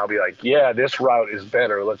at it and I'll be like, yeah, this route is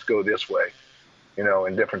better. Let's go this way.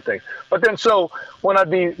 And different things. But then, so when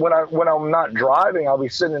I'm not driving, I'll be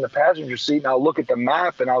sitting in the passenger seat and I'll look at the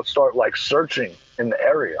map and I'll start like searching in the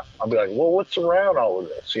area. I'll be like, well, what's around all of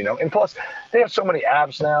this? And plus they have so many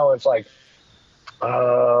apps now. It's like,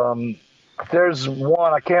 there's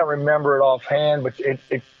one, I can't remember it offhand, but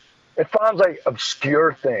it finds like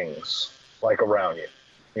obscure things like around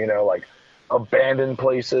you, like abandoned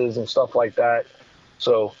places and stuff like that.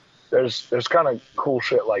 So there's kind of cool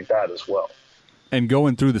shit like that as well. And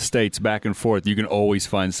going through the states back and forth, you can always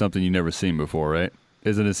find something you've never seen before, right?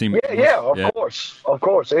 Isn't it seem? Yeah, of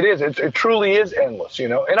course, it is. It truly is endless,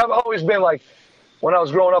 And I've always been like, when I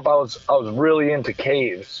was growing up, I was really into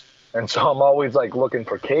caves, and so I'm always like looking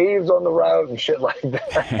for caves on the route and shit like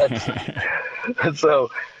that. So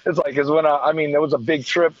it's like, there was a big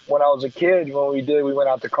trip when I was a kid. We went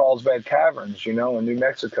out to Carlsbad Caverns, in New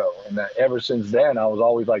Mexico, and ever since then, I was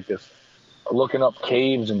always like this. Looking up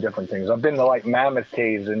caves and different things. I've been to like Mammoth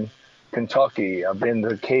Caves in Kentucky. I've been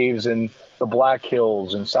to caves in the Black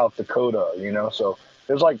Hills in South Dakota, so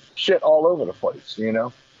there's like shit all over the place,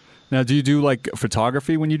 Now, do you do like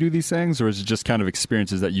photography when you do these things, or is it just kind of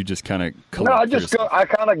experiences that you just kind of collect? No, I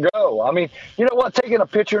kind of go. I mean, you know what? Taking a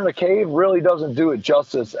picture in a cave really doesn't do it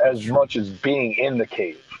justice as much as being in the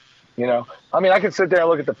cave, I mean, I can sit there and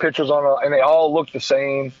look at the pictures and they all look the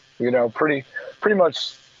same, pretty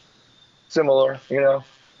much similar,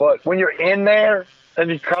 but when you're in there and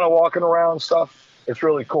you're kind of walking around and stuff, it's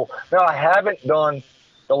really cool. Now, I haven't done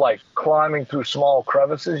the like climbing through small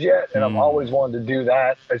crevices yet, and I've always wanted to do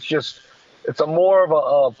that. It's a more of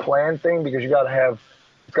a plan thing, because it's got to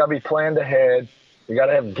be planned ahead. You got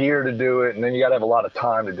to have gear to do it, and then you got to have a lot of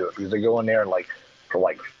time to do it, because they go in there and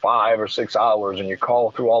for 5 or 6 hours, and you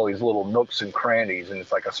call through all these little nooks and crannies, and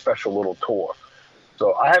it's like a special little tour.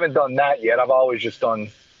 So I haven't done that yet. I've always just done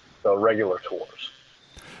the regular tours.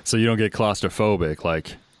 So you don't get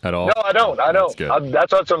claustrophobic at all? No, I don't.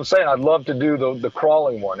 That's what I'm saying. I'd love to do the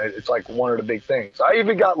crawling one. It's like one of the big things. I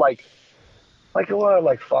even got like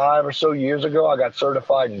 5 or so years ago, I got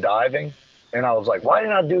certified in diving, and I was like, why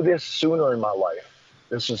didn't I do this sooner in my life?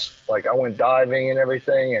 This is like, I went diving and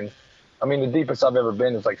everything, and I mean, the deepest I've ever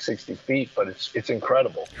been is like 60 feet, but it's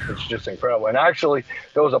incredible. It's just incredible. And actually,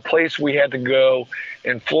 there was a place we had to go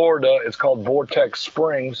in Florida. It's called Vortex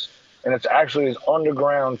Springs, and it's actually this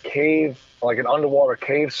underground cave, like an underwater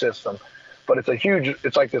cave system. But it's like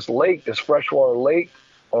this lake, this freshwater lake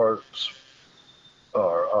or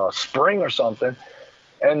spring or something.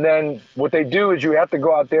 And then what they do is you have to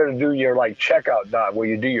go out there to do your like checkout dive, where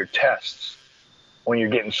you do your tests when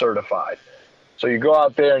you're getting certified. So you go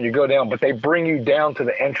out there and you go down, but they bring you down to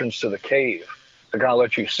the entrance to the cave to kind of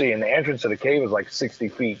let you see. And the entrance to the cave is like 60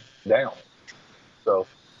 feet down. So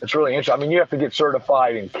it's really interesting. I mean, you have to get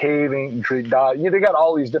certified in caving, they got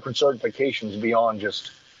all these different certifications beyond just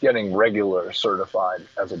getting regular certified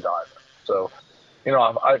as a diver. So,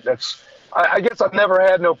 I guess I've never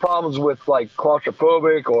had no problems with like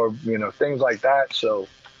claustrophobic or, things like that. So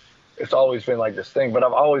it's always been like this thing, but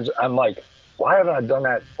I'm like, why haven't I done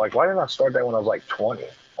that? Like, why didn't I start that when I was like 20?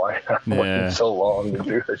 Why did I wait so long to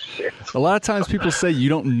do this shit? A lot of times people say you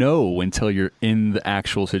don't know until you're in the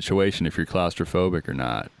actual situation if you're claustrophobic or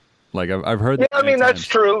not. Like, I've heard that. Yeah, I mean, that's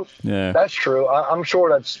true. Yeah. That's true. I'm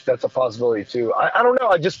sure that's a possibility too. I don't know.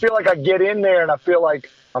 I just feel like I get in there and I feel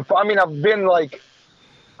like I've done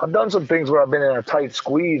some things where I've been in a tight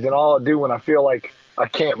squeeze, and all I do when I feel like I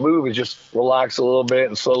can't move is just relax a little bit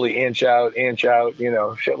and slowly inch out,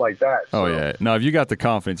 shit like that. Oh, yeah. No, if you got the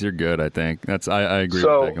confidence, you're good, I think. I agree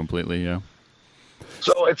with that completely, yeah.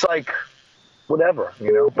 So it's like, whatever,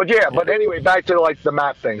 But but anyway, back to like the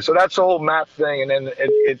map thing. So that's the whole map thing, and then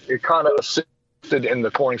it kind of assisted in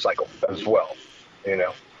the touring cycle as well,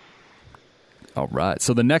 All right.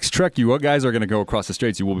 So the next trek you guys are going to go across the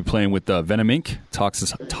straits. You will be playing with Venom Inc.,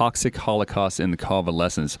 Toxic Holocaust, and the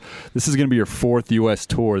Convalescents. This is going to be your 4th U.S.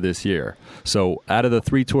 tour this year. So out of the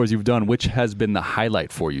 3 tours you've done, which has been the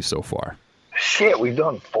highlight for you so far? Shit, we've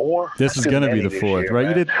done 4. This is going to be the 4th,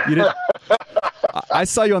 right? Man. You did. I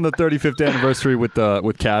saw you on the 35th anniversary with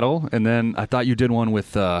Cattle, and then I thought you did one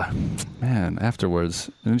with afterwards.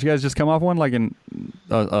 Didn't you guys just come off one, like in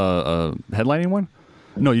headlining one?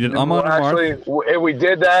 No, you did Amon Amarth. Actually, we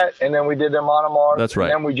did that, and then we did the Amon Amarth. That's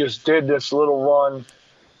right. And then we just did this little run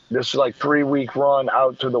this like 3-week run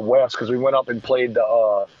out to the west because we went up and played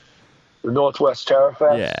the Northwest Terror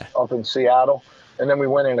Fest up in Seattle, and then we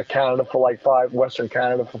went into Canada for like Western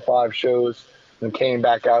Canada for 5 shows, and came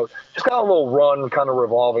back out. Just got a little run, kind of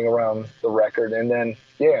revolving around the record, and then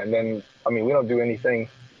I mean, we don't do anything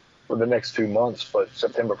for the next 2 months, but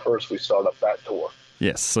September 1st we start up that tour.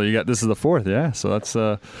 Yes, so this is the 4th, yeah. So that's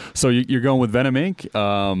so you're going with Venom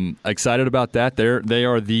Inc. Excited about that? They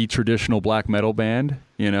are the traditional black metal band,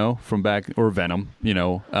 you know, from back, or Venom, you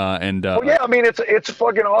know, and well, yeah, I mean it's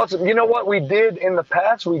fucking awesome. You know what we did in the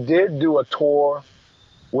past? We did do a tour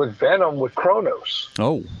with Venom with Kronos.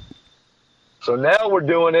 Oh, so now we're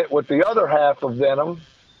doing it with the other half of Venom,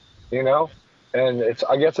 you know, and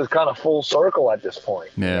I guess it's kind of full circle at this point.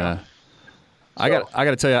 Yeah. You know? I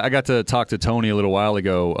got to tell you, I got to talk to Tony a little while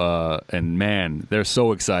ago, and man, they're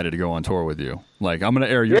so excited to go on tour with you. Like, I'm going to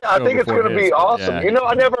air your show. I think it's going to be awesome. Yeah. You know,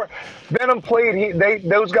 Venom played.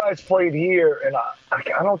 Those guys played here, and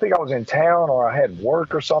I don't think I was in town or I had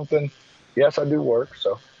work or something. Yes, I do work.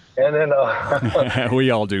 So, and then we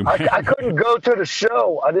all do. I couldn't go to the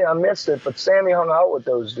show. I missed it, but Sammy hung out with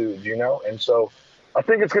those dudes, you know, and so I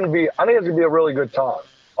think it's going to be a really good time.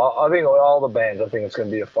 I think with all the bands, I think it's going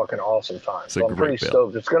to be a fucking awesome time. So I'm pretty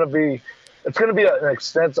stoked. It's going to be an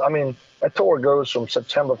extensive. I mean, that tour goes from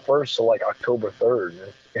September 1st to like October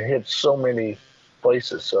 3rd. It hits so many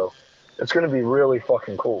places, so it's going to be really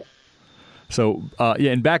fucking cool. So,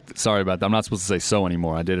 and back, sorry about that. I'm not supposed to say so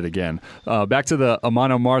anymore. I did it again. Back to the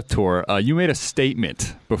Amon Amarth tour. You made a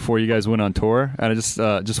statement before you guys went on tour, and I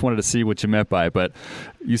just wanted to see what you meant by it. But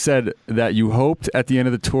you said that you hoped at the end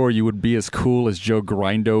of the tour you would be as cool as Joe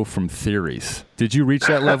Grindo from Theories. Did you reach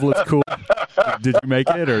that level of cool? Did you make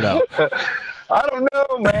it or no? I don't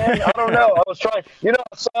know, man. I don't know. I was trying. You know,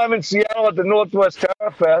 I saw him in Seattle at the Northwest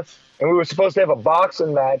Terror Fest, and we were supposed to have a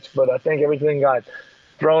boxing match, but I think everything got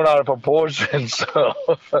thrown out of proportion. So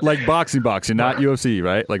like boxing, not UFC,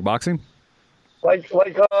 right? Like boxing? Like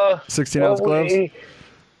 16-ounce gloves? We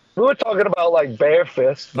were talking about like bare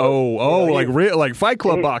fist. But, like Fight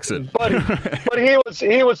Club boxing. But he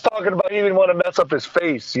was talking about he didn't want to mess up his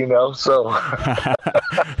face, you know. So I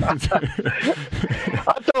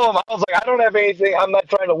told him, I was like, I don't have anything. I'm not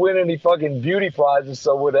trying to win any fucking beauty prizes,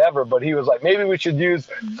 so whatever. But he was like, maybe we should use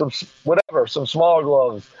some small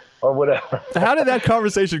gloves or whatever. How did that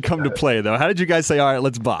conversation come to play, though? How did you guys say, all right,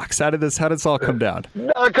 let's box? How did this all come down?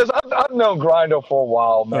 No, because I've known Grindo for a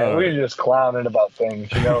while, man. We were just clowning about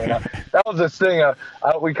things, you know. And that was this thing.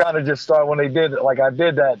 We kind of just started when they did, like, I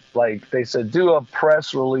did that, like, they said, do a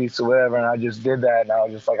press release or whatever, and I just did that, and I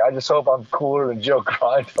was just like, I just hope I'm cooler than Joe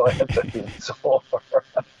Grindo at the tour.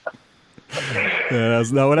 Yeah,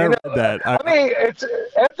 that's not what I read that. I mean, it's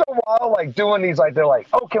after a while, like doing these, like they're like,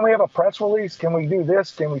 oh, can we have a press release? Can we do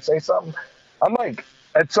this? Can we say something? I'm like,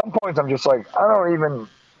 at some points, I'm just like, I don't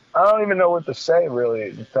even know what to say,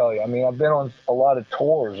 really, to tell you. I mean, I've been on a lot of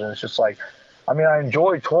tours, and it's just like, I mean, I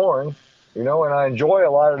enjoy touring, you know, and I enjoy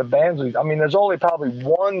a lot of the bands. I mean, there's only probably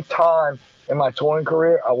one time in my touring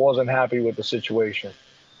career I wasn't happy with the situation,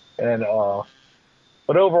 and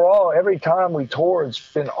but overall, every time we tour,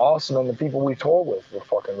 it's been awesome, and the people we tour with were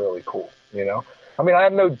fucking really cool, you know? I mean, I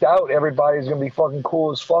have no doubt everybody's going to be fucking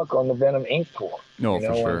cool as fuck on the Venom Inc. tour. No, you know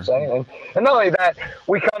for sure. What I'm saying? And not only that,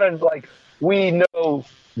 we kind of, like, we know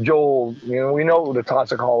Joel, you know, we know the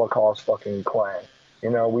Toxic Holocaust fucking clan. You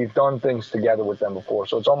know, we've done things together with them before,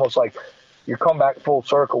 so it's almost like you come back full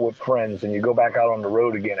circle with friends, and you go back out on the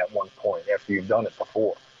road again at one point after you've done it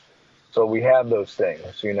before. So we have those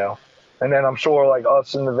things, you know? And then I'm sure, like,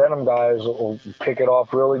 us and the Venom guys will pick it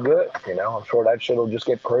off really good, you know? I'm sure that shit will just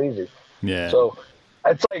get crazy. Yeah. So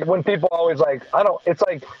it's like when people always, like, it's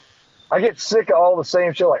like I get sick of all the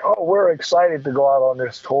same shit, like, oh, we're excited to go out on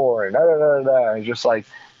this tour, and da-da-da-da. And it's just like,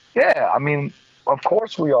 yeah, I mean, of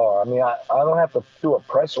course we are. I mean, I don't have to do a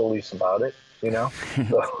press release about it, you know?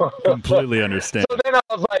 So, completely understand. So then I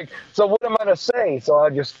was like, so what am I going to say? So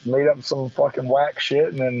I just made up some fucking whack shit,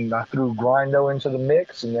 and then I threw Grindo into the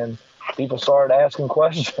mix, and then people started asking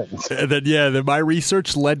questions. And then, my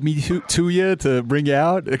research led me to you to bring you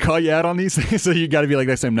out, to call you out on these things. So you got to be like,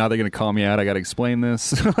 next time, now they're going to call me out. I got to explain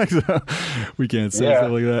this. We can't say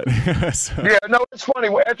stuff like that. So. Yeah, no, it's funny.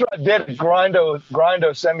 After I did it,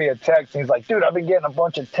 Grindo sent me a text. And he's like, dude, I've been getting a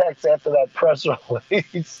bunch of texts after that press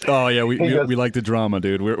release. Oh, yeah, we like the drama,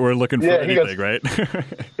 dude. We're looking for anything, right?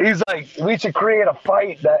 He's like, we should create a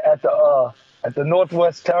fight at the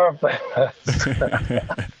Northwest Terror Fest.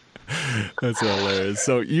 That's hilarious.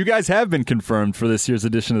 So you guys have been confirmed for this year's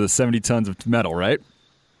edition of the 70 Tons of Metal, right?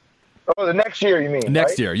 Oh, the next year, you mean?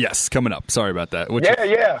 Next right? year, yes, coming up. Sorry about that.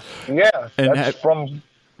 Yeah. And That's from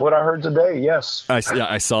what I heard today, yes.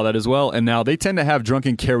 I saw that as well. And now they tend to have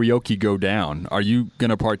drunken karaoke go down. Are you going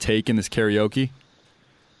to partake in this karaoke?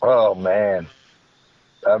 Oh, man.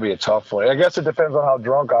 That'd be a tough one. I guess it depends on how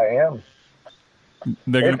drunk I am.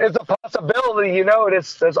 It's a possibility, you know.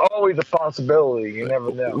 There's always a possibility. You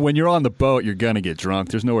never know. When you're on the boat, you're gonna get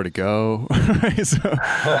drunk. There's nowhere to go.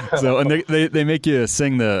 And they make you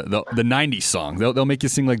sing the 90s song. They'll make you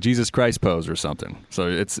sing like Jesus Christ Pose or something. So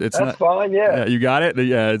it's that's not fine. Yeah, you got it.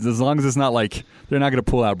 Yeah, as long as it's not like they're not gonna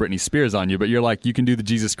pull out Britney Spears on you, but you're like you can do the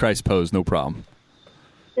Jesus Christ Pose, no problem.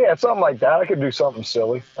 Yeah, something like that. I could do something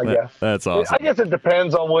silly. I guess that's awesome. I guess it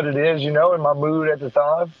depends on what it is, you know, and my mood at the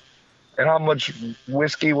time. And how much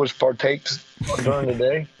whiskey was partaked during the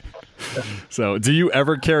day. So, do you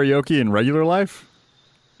ever karaoke in regular life?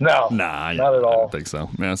 No, not at all. I don't think so.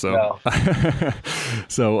 Yeah, so, no.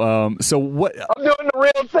 so what? I'm doing the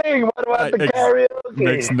real thing. Why do I have to karaoke?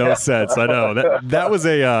 Makes no sense. I know that was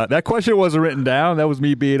that question wasn't written down. That was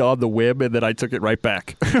me being on the whim, and then I took it right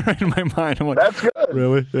back in my mind. I'm like, that's good.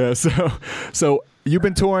 Really? Yeah. So you've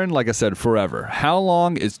been touring, like I said, forever. How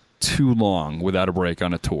long is too long without a break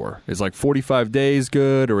on a tour? Is like 45 days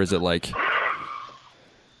good, or is it like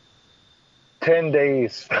 10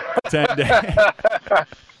 days? 10 days.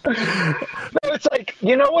 No, it's like,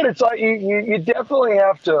 you know what? It's like you definitely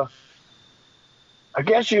have to, I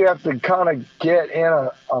guess you have to kind of get in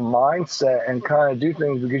a mindset and kind of do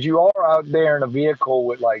things, because you are out there in a vehicle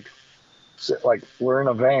with like we're in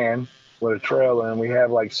a van with a trailer and we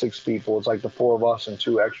have like 6 people. It's like the 4 of us and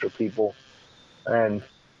 2 extra people. And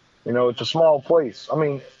you know, it's a small place. I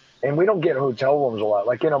mean, and we don't get hotel rooms a lot.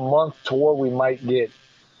 Like in a month tour, we might get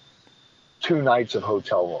 2 nights of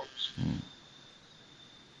hotel rooms.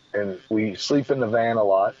 And we sleep in the van a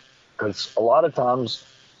lot, because a lot of times,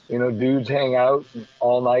 you know, dudes hang out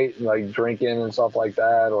all night, like drinking and stuff like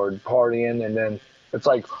that, or partying. And then it's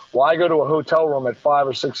like, why go to a hotel room at 5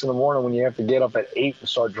 or 6 in the morning when you have to get up at 8 and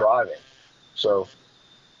start driving? So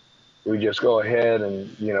we just go ahead and,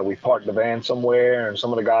 you know, we park the van somewhere and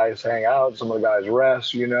some of the guys hang out, some of the guys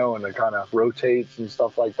rest, you know, and it kind of rotates and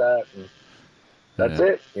stuff like that. And that's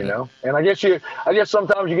it, you know. And I guess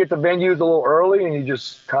sometimes you get to venues a little early and you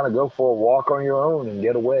just kind of go for a walk on your own and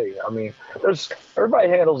get away. I mean, everybody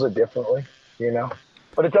handles it differently, you know.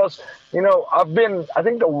 But it does, you know, I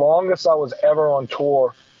think the longest I was ever on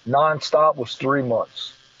tour nonstop was 3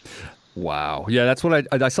 months. Wow. Yeah, that's what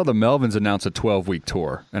I saw the Melvins announce a 12-week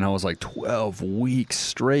tour, and I was like, 12 weeks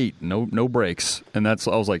straight, no breaks. And I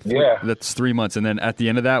was like, that's 3 months. And then at the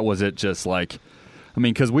end of that, was it just like, I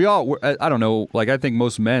mean, because I don't know, like I think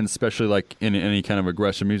most men, especially like in any kind of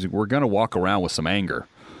aggressive music, we're going to walk around with some anger.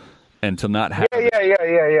 And to not have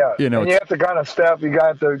Yeah. You know, and you have to kind of step, you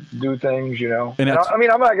got to do things, you know. And I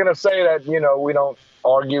mean, I'm not going to say that, you know, we don't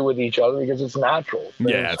argue with each other, because it's natural.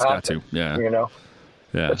 It's got to. Yeah. You know.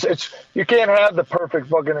 Yeah. It's you can't have the perfect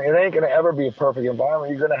fucking, it ain't going to ever be a perfect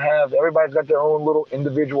environment. You're going to have, everybody's got their own little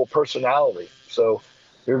individual personality. So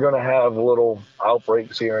you're going to have little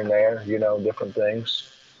outbreaks here and there, you know, different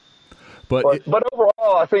things. But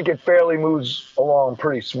overall, I think it fairly moves along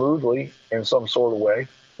pretty smoothly in some sort of way,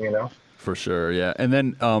 you know. For sure, yeah. And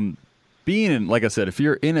then being in, like I said, if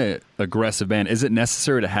you're in an aggressive band, is it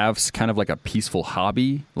necessary to have kind of like a peaceful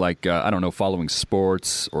hobby? Like, I don't know, following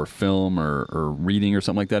sports or film or reading or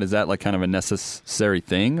something like that? Is that like kind of a necessary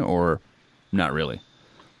thing, or not really?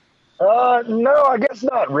 No, I guess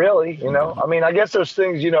not really, you know. I mean, I guess there's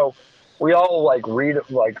things, you know, we all like read,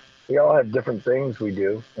 like we all have different things we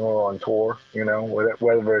do when we're on tour, you know,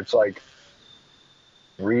 whether it's like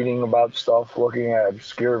reading about stuff, looking at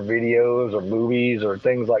obscure videos or movies or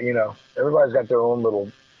things like, you know, everybody's got their own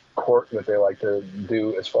little quirk that they like to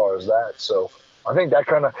do as far as that. So I think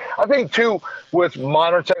I think too, with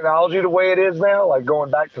modern technology the way it is now, like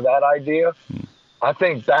going back to that idea, I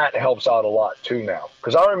think that helps out a lot too now.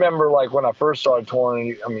 Because I remember like when I first started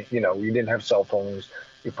touring, I mean, you know, you didn't have cell phones.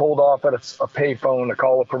 You pulled off at a pay phone to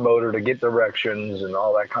call a promoter to get directions and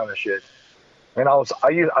all that kind of shit. And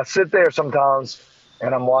I sit there sometimes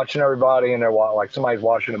and I'm watching everybody, and they're like, somebody's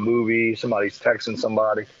watching a movie, somebody's texting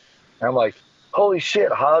somebody. And I'm like, holy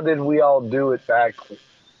shit, how did we all do it back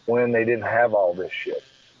when they didn't have all this shit?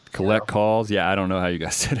 Collect calls? Yeah, I don't know how you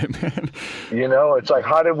guys did it, man. You know, it's like,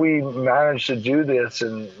 how did we manage to do this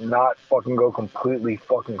and not fucking go completely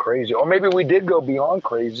fucking crazy? Or maybe we did go beyond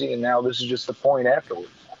crazy, and now this is just the point afterwards.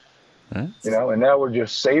 You know, and now we're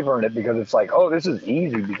just savoring it because it's like, oh, this is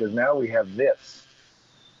easy because now we have this.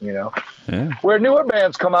 You know, where newer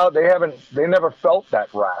bands come out, they never felt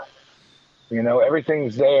that wrath. You know,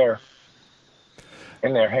 everything's there.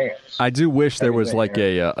 in their hands. I do wish there was like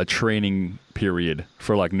a training period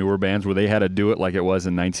for like newer bands where they had to do it like it was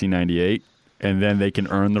in 1998. And then they can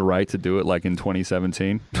earn the right to do it like in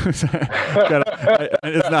 2017. It's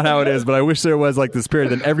not how it is, but I wish there was like this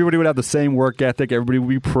period. Then everybody would have the same work ethic. Everybody would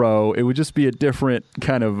be pro. It would just be a different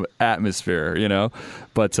kind of atmosphere, you know?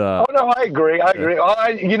 But oh, no, I agree.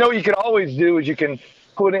 You know what you can always do is you can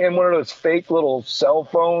put in one of those fake little cell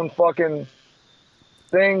phone fucking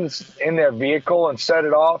things in their vehicle and set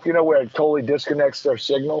it off, you know, where it totally disconnects their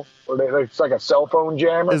signal. Or it's like a cell phone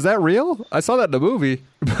jammer. Is that real? I saw that in the movie.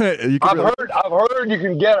 I've heard you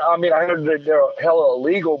can get. I mean, I heard that they're hella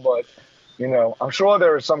illegal, but you know, I'm sure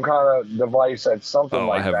there is some kind of device that's something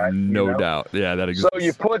like that. I have no doubt. Yeah, that exists. So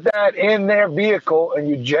you put that in their vehicle and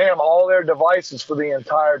you jam all their devices for the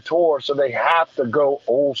entire tour, so they have to go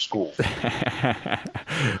old school.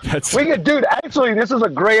 Dude, actually, this is a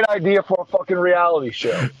great idea for a fucking reality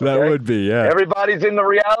show. Okay? That would be, yeah. Everybody's in the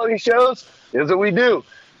reality shows. Here's what we do.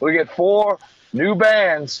 We get 4 new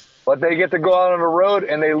bands, but they get to go out on the road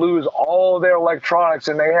and they lose all of their electronics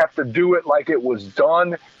and they have to do it like it was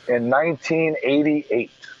done in 1988.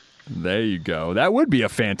 There you go. That would be a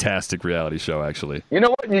fantastic reality show, actually. You know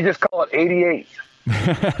what? You just call it 88.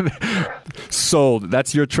 Sold.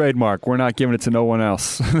 That's your trademark. We're not giving it to no one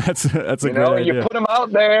else. That's a great idea. You put them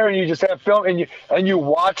out there and you just have film and you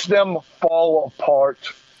watch them fall apart.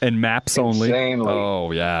 And maps only. Insanely. Oh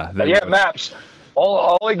yeah. Maps.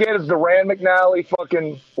 All they get is the Rand McNally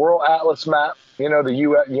fucking World Atlas map, you know, the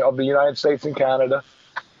U.S. of the United States and Canada.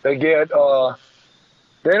 They get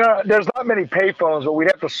there's not many payphones, but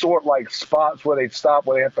we'd have to sort like spots where they'd stop,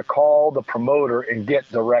 where they have to call the promoter and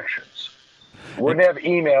get directions. Wouldn't have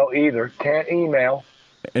email either. Can't email.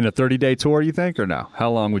 In a 30-day tour, you think, or no?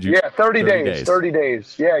 How long would you? Yeah, 30 days. 30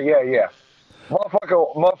 days. Yeah.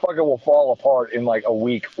 Motherfucker will fall apart in like a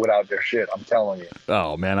week without their shit. I'm telling you.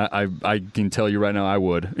 Oh man, I can tell you right now, I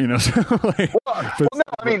would. You know.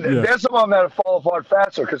 There's some of them that fall apart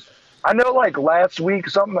faster because I know like last week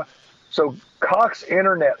something. So Cox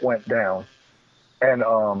Internet went down, and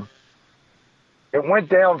it went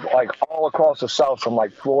down like all across the South from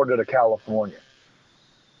like Florida to California.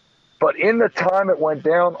 But in the time it went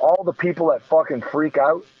down, all the people that fucking freak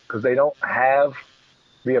out because they don't have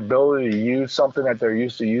the ability to use something that they're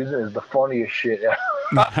used to using is the funniest shit.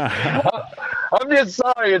 I'm just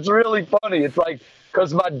sorry. It's really funny. It's like,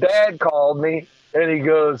 because my dad called me and he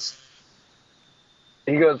goes,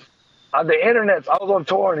 the internet's, I was on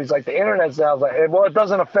tour and he's like, the internet's down. I was like, hey, well, it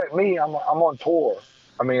doesn't affect me. I'm on tour.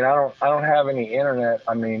 I mean, I don't have any internet.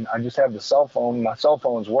 I mean, I just have the cell phone. My cell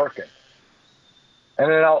phone's working. And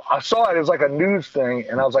then I saw it. It was like a news thing,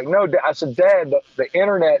 and I was like, "No." I said, "Dad, the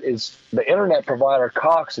internet provider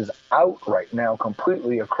Cox is out right now,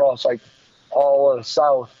 completely across like all of the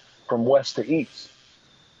South from west to east."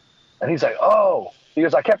 And he's like, "Oh," he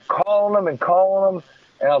goes, "I kept calling them, and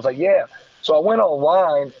I was like, "Yeah." So I went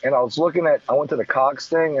online and I went to the Cox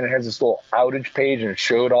thing, and it has this little outage page, and it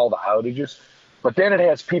showed all the outages, but then it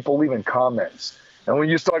has people leaving comments, and when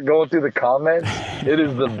you start going through the comments, it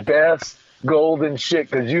is the best golden shit,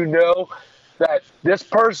 because you know that this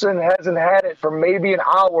person hasn't had it for maybe an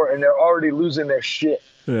hour and they're already losing their shit.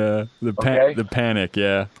 Yeah, the panic,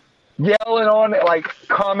 yeah. Yelling on it, like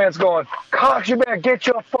comments going, "Cox, you better get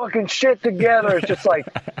your fucking shit together." It's just like,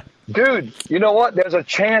 dude, you know what? There's a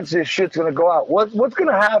chance this shit's gonna go out. What's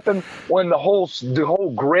gonna happen when the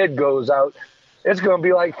whole grid goes out? It's going to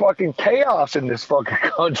be like fucking chaos in this fucking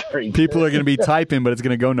country. People are going to be typing, but it's going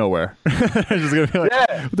to go nowhere. They're just going to be like,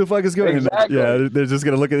 what the fuck is going on? Exactly. Yeah, they're just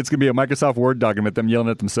going to look at it. It's going to be a Microsoft Word document, them yelling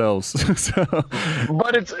at themselves.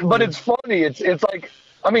 But it's funny. It's like,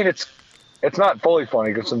 I mean, it's not fully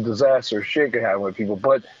funny because some disastrous shit can happen with people,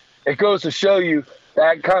 but it goes to show you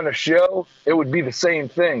that kind of show, it would be the same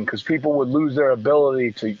thing because people would lose their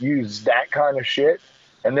ability to use that kind of shit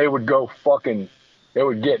and they would get fucking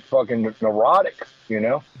neurotic, you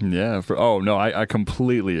know? Yeah. I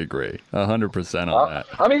completely agree. 100% on that.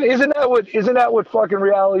 I mean, isn't that what fucking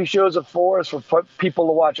reality shows are for? Is for people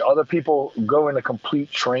to watch other people go into complete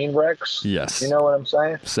train wrecks? Yes. You know what I'm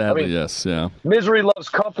saying? Sadly, yes. Yeah. Misery loves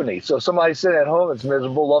company. So somebody sitting at home that's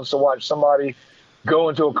miserable loves to watch somebody go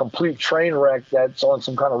into a complete train wreck that's on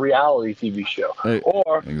some kind of reality TV show.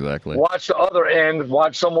 Or exactly. Watch the other end,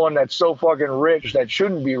 watch someone that's so fucking rich that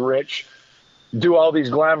shouldn't be rich do all these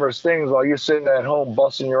glamorous things while you're sitting at home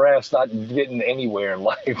busting your ass, not getting anywhere in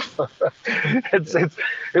life.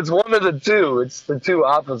 It's one of the two. It's the two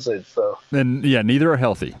opposites. So. And yeah, neither are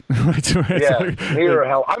healthy. Neither are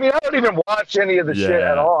healthy. I mean, I don't even watch any of the shit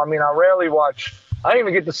at all. I mean, I rarely watch. I don't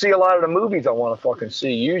even get to see a lot of the movies I want to fucking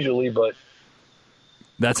see usually, but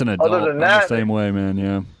That's an adult. Other than I'm that, the same way, man.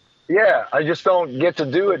 Yeah. Yeah, I just don't get to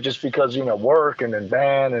do it just because, work and then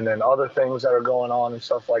band and then other things that are going on and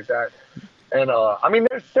stuff like that. And, I mean,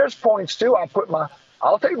 there's points too.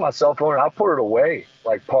 I'll take my cell phone and I'll put it away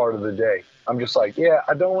like part of the day. I'm just like, yeah,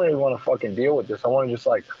 I don't really want to fucking deal with this. I want to just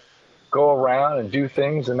like go around and do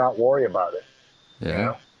things and not worry about it.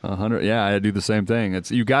 Yeah. 100. Yeah, I do the same thing.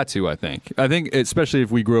 You got to, I think, especially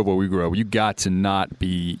if we grew up where we grew up, you got to not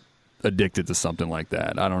be addicted to something like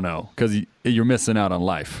that. I don't know. Cause you're missing out on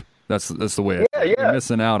life. That's the way. You're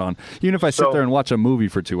missing out on. Even if I sit there and watch a movie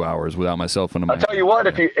for 2 hours without my cell phone in my hand. I'll tell you what,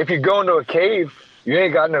 if you go into a cave, you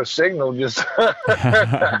ain't got no signal. Just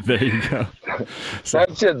there you go.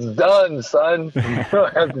 That shit's done, son. You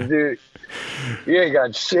don't have to do. You ain't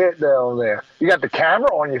got shit down there. You got the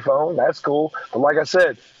camera on your phone. That's cool. But like I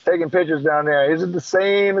said, taking pictures down there isn't the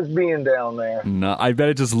same as being down there. No, I bet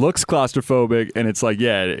it just looks claustrophobic, and it's like,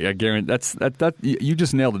 yeah, I guarantee that you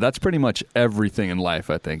just nailed it. That's pretty much everything in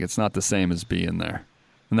life. I think it's not the same as being there.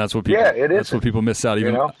 And that's what people. That's what people miss out.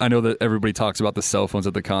 Even I know that everybody talks about the cell phones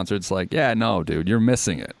at the concerts. Like, yeah, no, dude, you're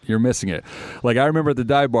missing it. You're missing it. Like I remember at the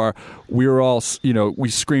dive bar, we were all, we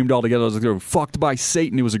screamed all together. I was like, "Fucked by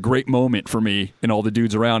Satan." It was a great moment for me and all the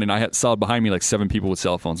dudes around. And I saw behind me like 7 people with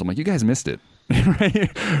cell phones. I'm like, you guys missed it. Right?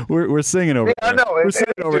 We're singing over. Yeah, I know. We're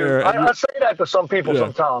singing over here. I say that to some people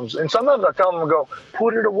sometimes, and sometimes I tell them, "Go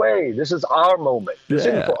put it away. This is our moment. This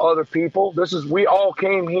isn't for other people. We all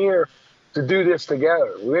came here to do this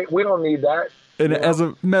together. We don't need that." And as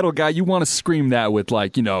a metal guy, you want to scream that with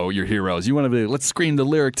your heroes. You want to be, let's scream the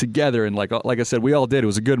lyric together. And like I said, we all did. It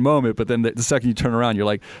was a good moment. But then the second you turn around, you're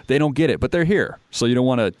like, they don't get it, but they're here. So you don't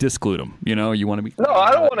want to disclude them. You want to be. No,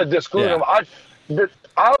 I don't want to disclude them.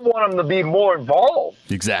 I want them to be more involved.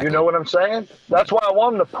 Exactly. You know what I'm saying? That's why I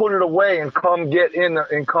want them to put it away and come get in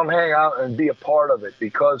and come hang out and be a part of it,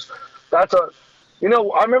 because that's I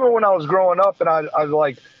remember when I was growing up and I was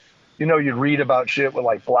like, you'd read about shit with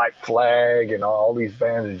like Black Flag and all these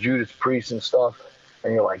bands and Judas Priest and stuff.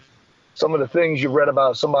 And you're like, some of the things you read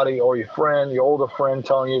about somebody or your older friend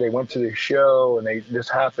telling you they went to this show and this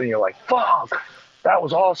happened. And you're like, fuck, that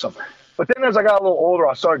was awesome. But then as I got a little older,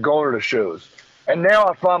 I started going to the shows. And now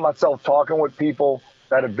I find myself talking with people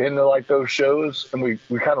that have been to like those shows, and we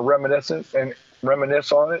kind of reminisce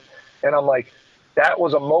on it. And I'm like, that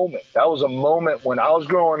was a moment. That was a moment when I was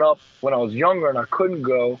growing up, when I was younger and I couldn't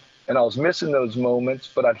go. And I was missing those moments,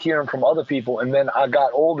 but I'd hear them from other people. And then I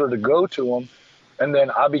got older to go to them. And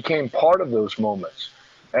then I became part of those moments.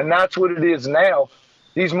 And that's what it is now.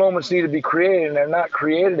 These moments need to be created, and they're not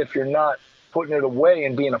created if you're not putting it away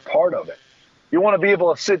and being a part of it. You want to be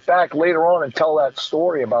able to sit back later on and tell that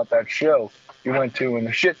story about that show you went to and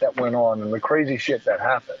the shit that went on and the crazy shit that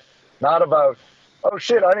happened. Not about, oh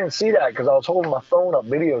shit, I didn't see that because I was holding my phone up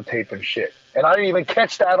videotaping shit. And I didn't even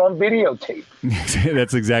catch that on videotape.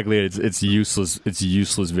 That's exactly it. It's useless. It's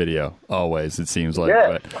useless video always. It seems like.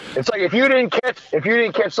 Yeah. But it's like if you didn't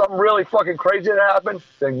catch something really fucking crazy that happened,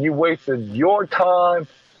 then you wasted your time,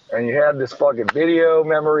 and you had this fucking video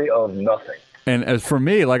memory of nothing. And as for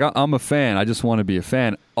me, like I'm a fan. I just want to be a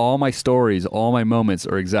fan. All my stories, all my moments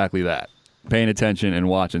are exactly that. Paying attention and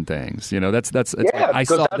watching things, that's I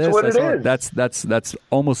saw this. That's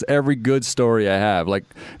almost every good story I have. Like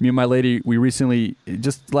me and my lady, we recently,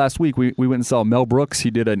 just last week, we went and saw Mel Brooks. He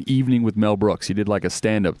did an evening with Mel Brooks. He did like a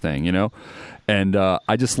stand-up thing, and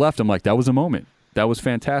I just left. I'm like, that was a moment. That was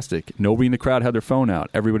fantastic. Nobody in the crowd had their phone out.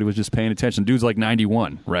 Everybody was just paying attention. Dude's like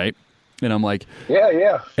 91, right? And I'm like,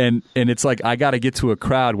 yeah. And it's like I got to get to a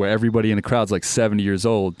crowd where everybody in the crowd's like 70 years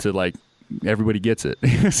old to like. Everybody gets it.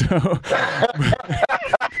 So,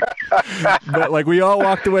 but like we all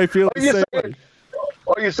walked away feeling the same way.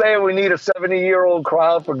 Are you saying we need a 70-year-old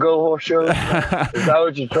crowd for Goatwhore shows? Is that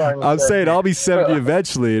what you're trying to say? I'm saying I'll be 70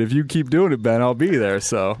 eventually, and if you keep doing it, Ben, I'll be there.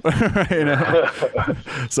 So,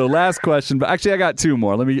 So last question, but actually I got 2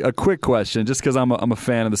 more. A quick question, just because I'm a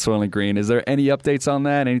fan of the Soylent Green. Is there any updates on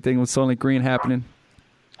that? Anything with Soylent Green happening?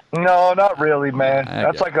 No, not really,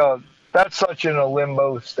 man. That's such in a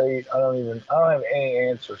limbo state. I don't have any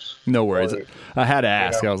answers. No worries. I had to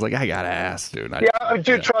ask. I was like, I got to ask, dude.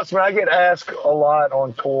 Trust me. I get asked a lot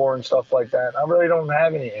on tour and stuff like that. I really don't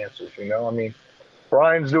have any answers, I mean,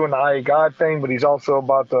 Brian's doing the I God thing, but he's also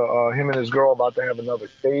about to, him and his girl about to have another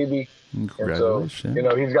baby. Congratulations. And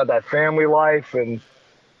so, he's got that family life. And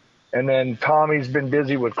then Tommy's been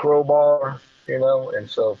busy with Crowbar, and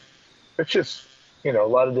so it's just, a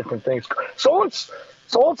lot of different things. So it's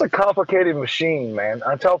a complicated machine, man.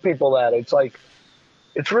 I tell people that. It's like,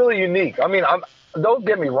 it's really unique. I mean, don't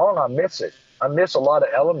get me wrong, I miss it. I miss a lot of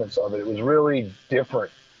elements of it. It was really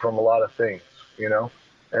different from a lot of things,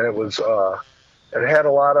 And it was, It had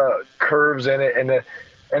a lot of curves in it,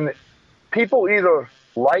 and people either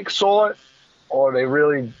saw it or they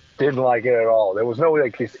really didn't like it at all. There was no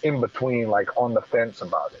like this in between, like on the fence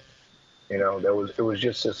about it. You know, it was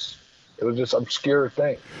just this obscure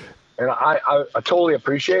thing, and I totally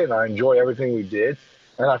appreciate it. And I enjoy everything we did,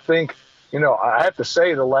 and I think, you know, I have to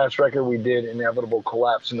say the last record we did, Inevitable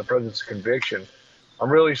Collapse in the Presence of Conviction, I'm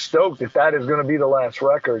really stoked if that is going to be the last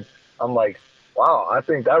record. I'm like, wow, I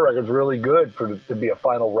think that record's really good to be a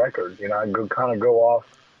final record. You know, I could kind of go off.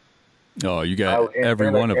 Oh, you got every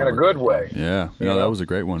one of them in a good way. Yeah, no, that was a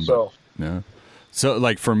great one. So, yeah. So,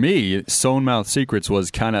 like, for me, Sewn Mouth Secrets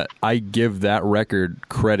was kind of, I give that record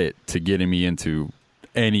credit to getting me into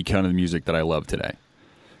any kind of music that I love today.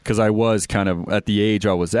 Because I was kind of, at the age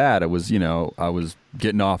I was at, I was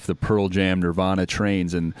getting off the Pearl Jam, Nirvana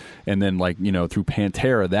trains, and then, like, you know, through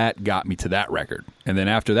Pantera, that got me to that record. And then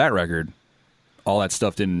after that record, all that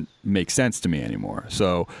stuff didn't make sense to me anymore.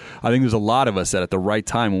 So I think there's a lot of us that at the right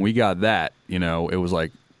time, when we got that, you know, it was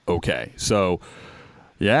like, okay. So,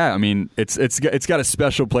 yeah, I mean, it's got a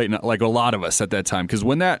special place, like a lot of us at that time. Because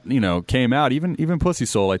when that, you know, came out, even Pussy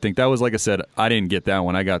Soul, I think that was, like I said, I didn't get that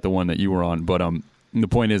one. I got the one that you were on. But the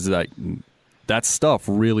point is that that stuff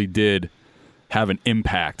really did have an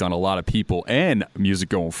impact on a lot of people and music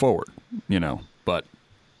going forward, you know. But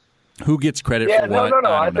who gets credit for what?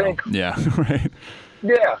 I think. Yeah, right.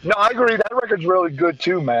 Yeah, no, I agree. That record's really good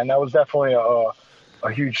too, man. That was definitely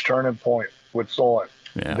a huge turning point with Soul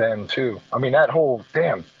then too. I mean, that whole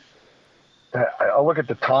I look at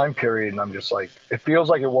the time period and I'm just like, it feels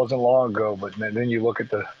like it wasn't long ago, but then you look at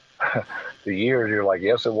the years, you're like,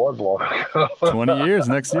 yes, it was long ago. 20 years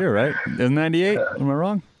next year, right? Isn't 98? Am I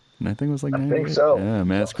wrong? I think it was like 98. I think so. Yeah,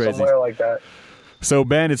 man, it's crazy. Somewhere like that. So,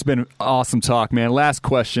 Ben, it's been awesome talk, man. Last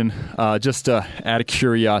question, just out of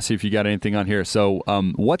curiosity, if you got anything on here. So,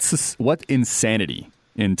 what insanity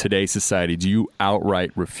in today's society do you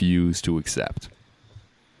outright refuse to accept?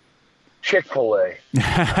 Chick-fil-A.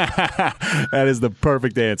 That is the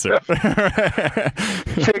perfect answer.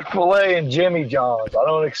 Chick-fil-A and Jimmy John's. I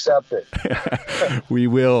don't accept it. We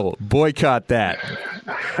will boycott that.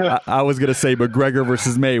 I was going to say McGregor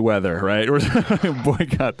versus Mayweather, right?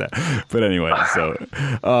 Boycott that. But anyway, so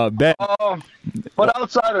Ben. But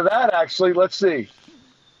outside of that, actually, let's see.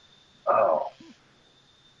 Oh,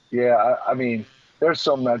 yeah. I mean, there's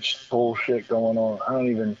so much bullshit going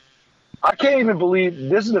on. I can't even believe,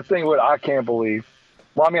 this is the thing what I can't believe.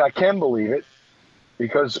 Well, I mean, I can believe it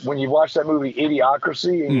because when you watch that movie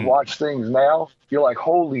Idiocracy and you watch things now, you're like,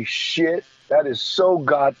 holy shit, that is so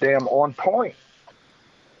goddamn on point.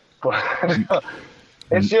 But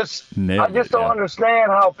it's just, I just don't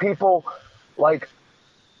understand how people, like,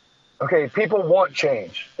 okay, people want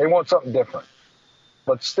change. They want something different.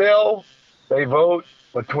 But still, they vote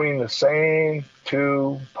between the same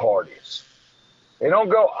two parties. They don't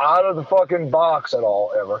go out of the fucking box at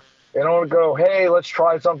all, ever. They don't go, hey, let's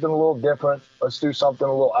try something a little different. Let's do something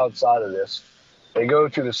a little outside of this. They go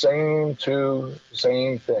to the same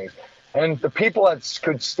things. And the people that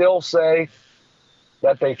could still say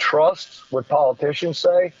that they trust what politicians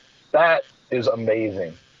say, that is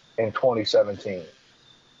amazing in 2017.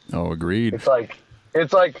 Oh, agreed. It's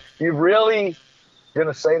like you really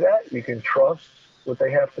gonna say that? You can trust what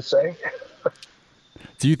they have to say?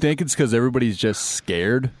 Do you think it's because everybody's just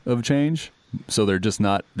scared of change? So they're just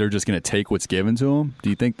going to take what's given to them?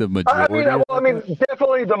 Do you think the majority?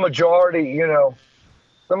 Definitely the majority, you know,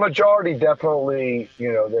 definitely,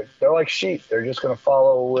 you know, they're like sheep. They're just going to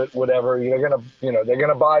follow whatever. They're going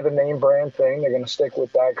to buy the name brand thing. They're going to stick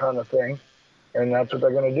with that kind of thing. And that's what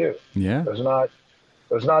they're going to do. Yeah. There's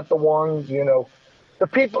not the ones, you know, the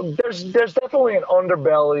people, there's definitely an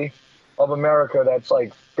underbelly of America that's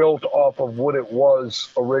like built off of what it was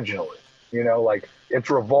originally, you know, like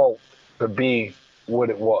it's revolt to be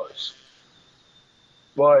what it was.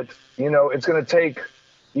 But, you know, it's going to take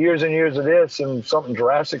years and years of this and something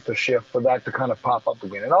drastic to shift for that to kind of pop up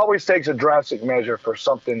again. It always takes a drastic measure for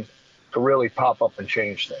something to really pop up and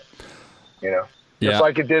change things, you know, just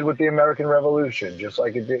like it did with the American Revolution, just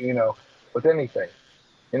like it did, you know, with anything,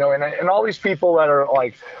 you know, and all these people that are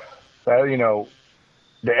like, that, you know,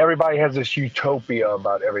 everybody has this utopia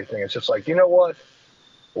about everything. It's just like, you know what?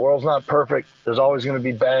 The world's not perfect. There's always going to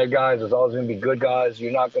be bad guys. There's always going to be good guys.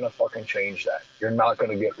 You're not going to fucking change that. You're not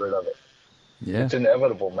going to get rid of it. Yeah. It's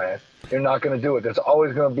inevitable, man. You're not going to do it. There's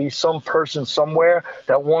always going to be some person somewhere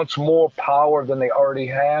that wants more power than they already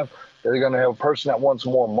have. They're going to have a person that wants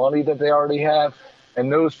more money than they already have.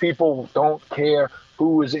 And those people don't care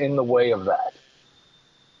who is in the way of that.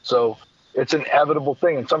 So it's an inevitable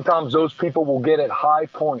thing. And sometimes those people will get at high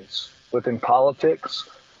points within politics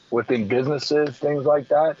within businesses, things like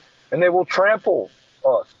that, and they will trample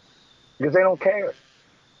us because they don't care,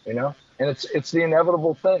 you know. And it's the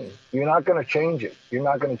inevitable thing. You're not going to change it. You're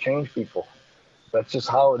not going to change people. That's just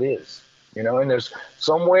how it is, you know. And there's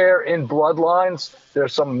somewhere in bloodlines,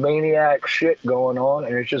 there's some maniac shit going on,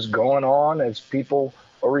 and it's just going on as people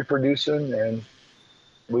are reproducing and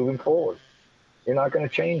moving forward. You're not going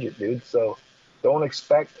to change it, dude. So don't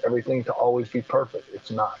expect everything to always be perfect.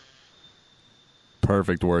 It's not.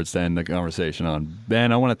 Perfect words to end the conversation on.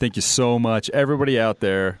 Ben, I want to thank you so much. Everybody out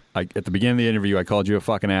there, at the beginning of the interview, I called you a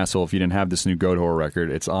fucking asshole if you didn't have this new Goatwhore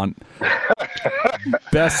record. It's on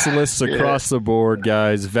best lists across the board,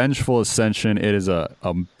 guys. Vengeful Ascension. It is a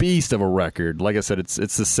beast of a record. Like I said, it's the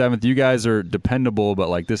 7th. You guys are dependable, but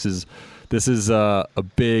like this is a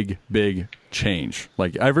big change.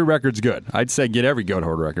 Like every record's good. I'd say get every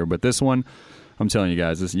Goatwhore record, but this one, I'm telling you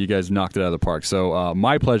guys, you guys knocked it out of the park. So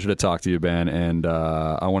my pleasure to talk to you, Ben, and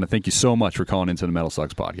I want to thank you so much for calling into the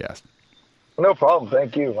MetalSucks podcast. No problem.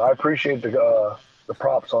 Thank you. I appreciate the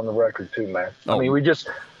props on the record too, man. I mean, we just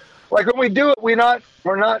like when we do it, we're not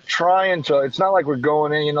trying to. It's not like we're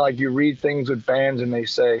going in, you know, like you read things with bands and they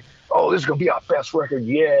say, "Oh, this is gonna be our best record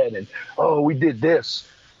yet," and "Oh, we did this."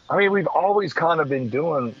 I mean, we've always kind of been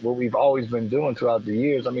doing what we've always been doing throughout the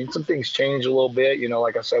years. I mean, some things change a little bit, you know,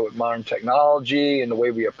 like I said, with modern technology and the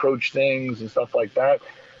way we approach things and stuff like that.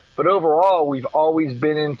 But overall, we've always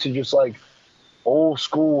been into just like old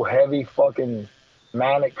school, heavy fucking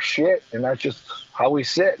manic shit. And that's just how we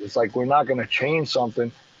sit. It's like we're not going to change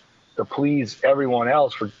something to please everyone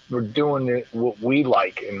else. We're doing it what we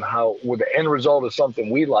like and how with the end result is something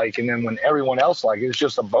we like. And then when everyone else likes it, it's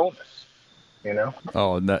just a bonus. You know?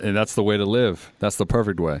 Oh, and that's the way to live. That's the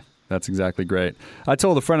perfect way. That's exactly great. I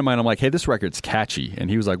told a friend of mine, I'm like, hey, this record's catchy.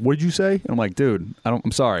 And he was like, what did you say? And I'm like, dude,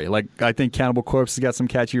 I'm sorry. Like, I think Cannibal Corpse has got some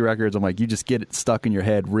catchy records. I'm like, you just get it stuck in your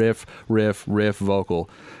head. Riff,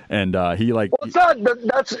 vocal. And he like... Well, it's not,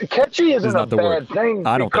 that's catchy isn't a bad thing.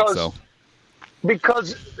 I don't think so.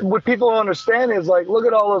 Because what people don't understand is like, look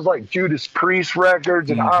at all those like Judas Priest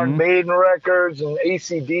records and Iron Maiden records and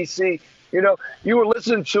AC/DC. You know, you were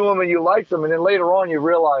listening to them and you liked them, and then later on you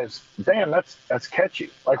realize, damn, that's catchy.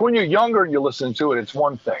 Like when you're younger and you listen to it, it's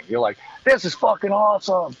one thing. You're like, this is fucking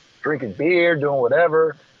awesome. Drinking beer, doing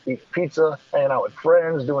whatever, eating pizza, hanging out with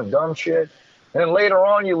friends, doing dumb shit. And then later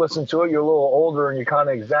on you listen to it, you're a little older and you kind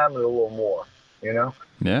of examine it a little more, you know?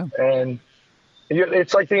 Yeah. And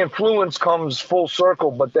it's like the influence comes full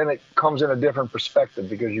circle, but then it comes in a different perspective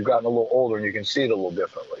because you've gotten a little older and you can see it a little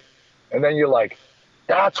differently. And then you're like,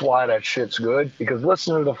 that's why that shit's good, because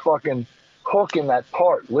listen to the fucking hook in that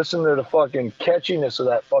part. Listen to the fucking catchiness of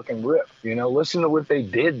that fucking riff, you know? Listen to what they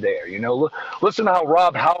did there, you know? Listen to how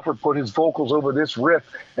Rob Halford put his vocals over this riff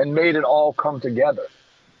and made it all come together.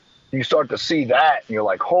 You start to see that, and you're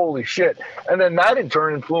like, holy shit. And then that in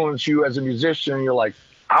turn influences you as a musician, and you're like,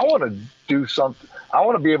 I want to do something. I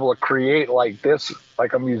want to be able to create like this,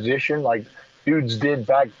 like a musician, like dudes did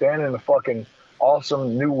back then in the fucking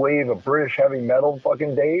awesome new wave of British heavy metal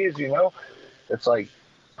fucking days, you know? It's like,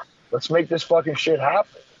 let's make this fucking shit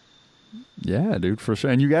happen. Yeah, dude, for sure.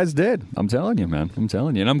 And you guys did. I'm telling you, man. I'm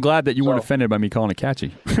telling you. And I'm glad that you weren't offended by me calling it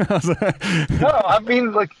catchy. No, I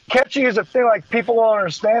mean, like, catchy is a thing. Like, people don't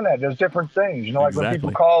understand that. There's different things. You know, like when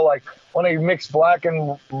people call, like, when they mix black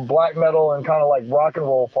metal and kind of like rock and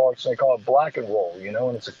roll parts, they call it black and roll, you know?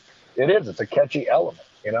 And it's a catchy element,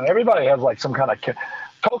 you know? Everybody has, like, some kind of...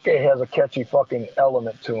 Tokay has a catchy fucking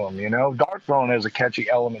element to him, you know? Darkthrone has a catchy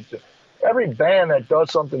element to every band that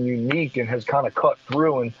does something unique and has kind of cut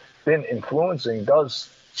through and been influencing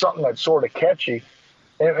does something that's sort of catchy.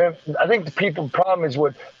 And I think the problem is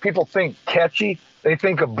what people think catchy, they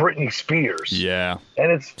think of Britney Spears. Yeah.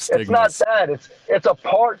 And it's not that. It's a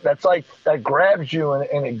part that's like, that grabs you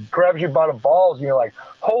and it grabs you by the balls and you're like,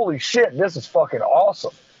 holy shit, this is fucking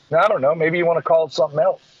awesome. Now, I don't know, maybe you want to call it something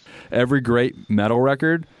else. Every great metal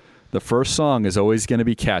record, the first song is always going to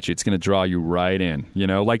be catchy. It's going to draw you right in. You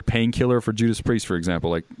know, like Painkiller for Judas Priest, for example.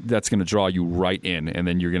 Like, that's going to draw you right in, and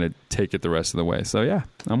then you're going to take it the rest of the way. So, yeah,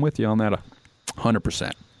 I'm with you on that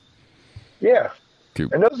 100%. Yeah. Cool.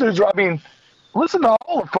 And those dudes, I mean, listen to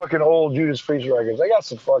all the fucking old Judas Priest records. They got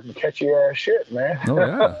some fucking catchy-ass shit, man.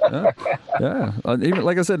 Oh, yeah. Even,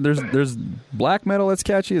 like I said, there's black metal that's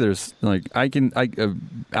catchy. There's, like,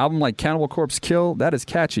 album like Cannibal Corpse Kill, that is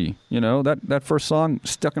catchy. You know, that first song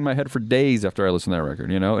stuck in my head for days after I listened to that record,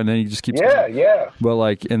 you know, and then he just keeps going. Yeah. But,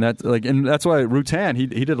 and that's why Rutan, he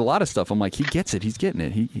did a lot of stuff. I'm like, he gets it. He's getting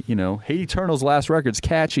it. He you know, Hate Eternal's last record's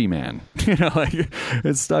catchy, man. You know, like,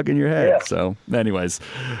 it's stuck in your head. Yeah. So, anyways,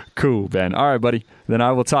 cool, Ben. All right, buddy. Then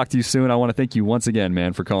I will talk to you soon. I want to thank you once again,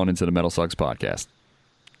 man, for calling into the MetalSucks podcast.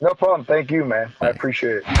 No problem. Thank you, man. I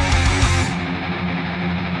appreciate it.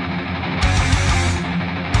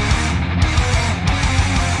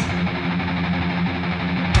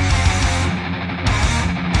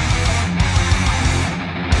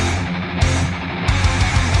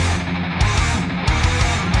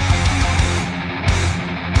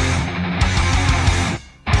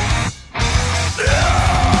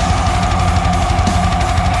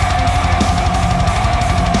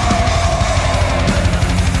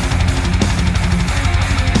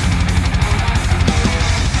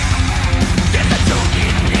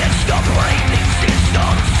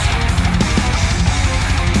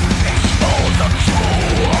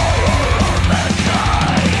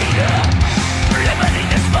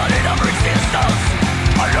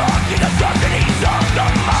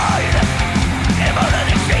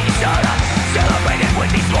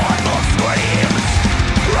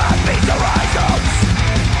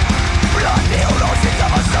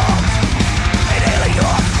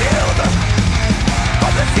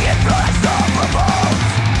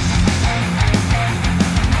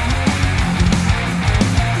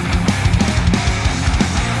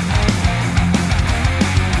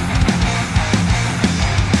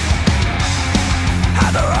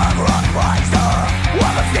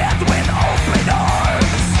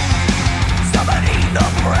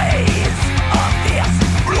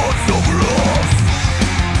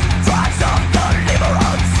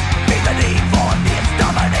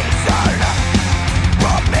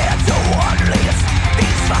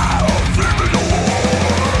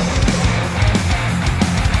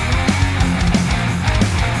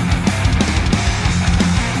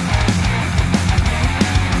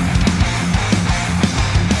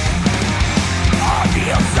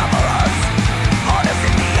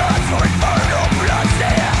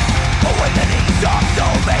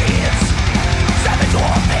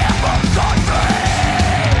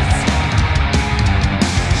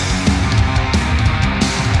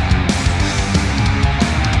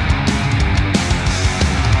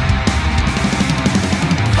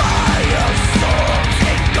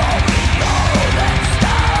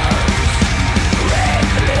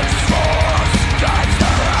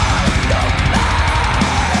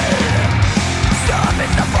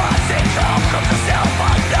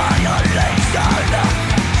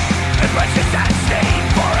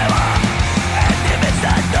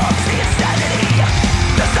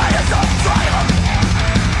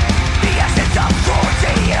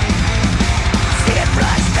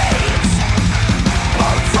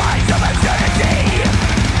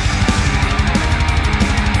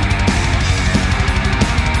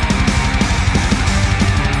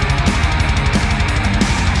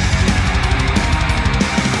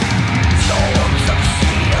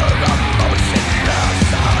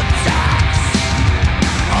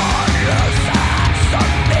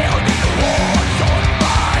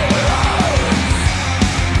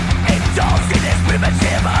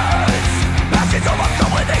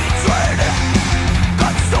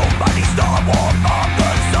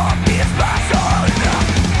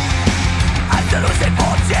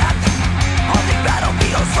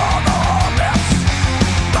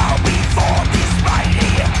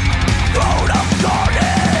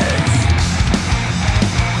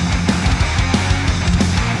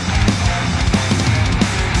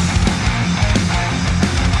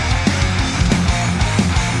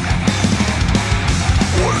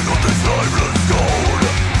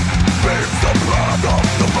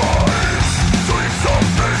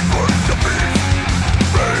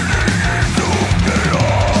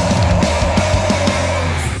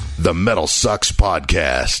 The MetalSucks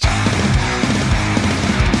Podcast.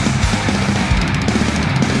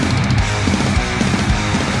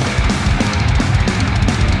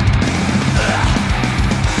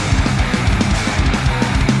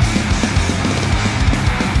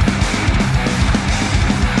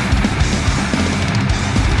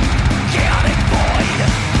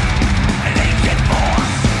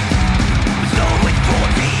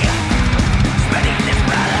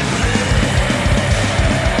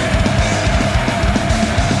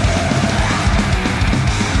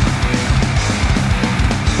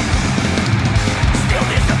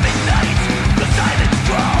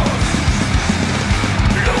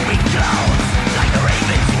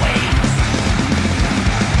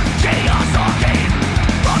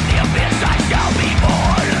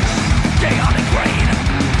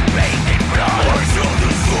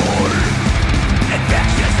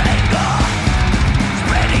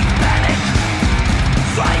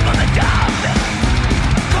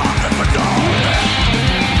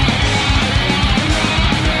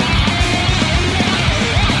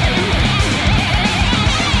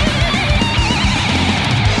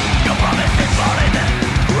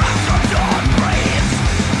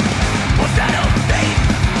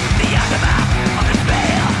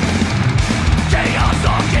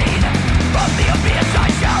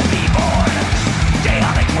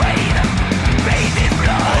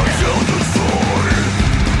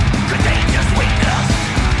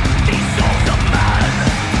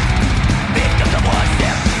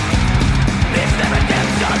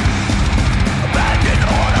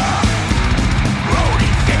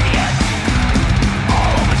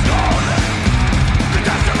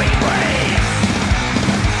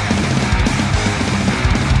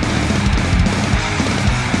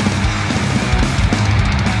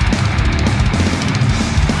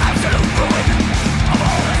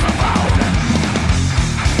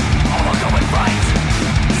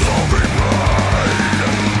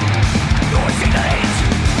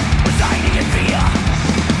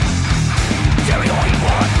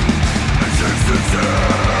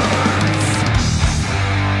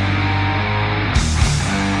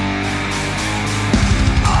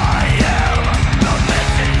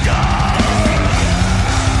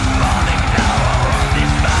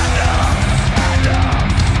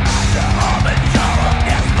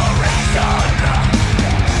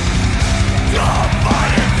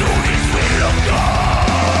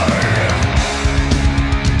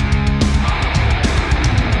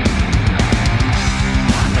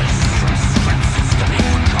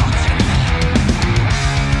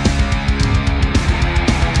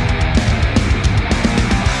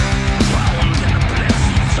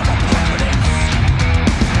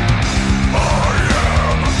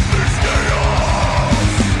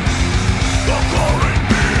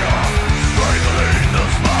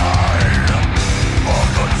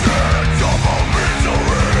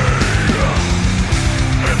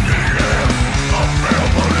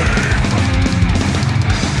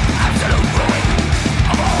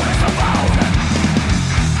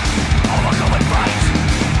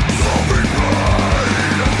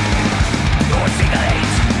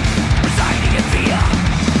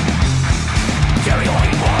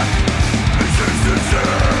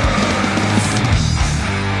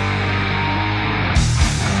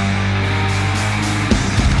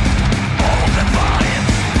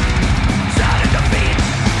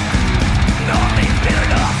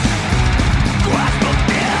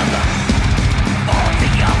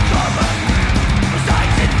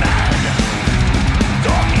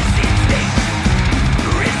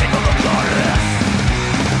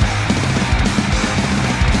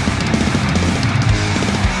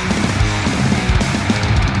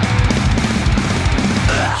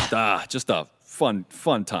 just a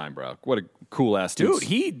fun time, bro. What a cool ass dude.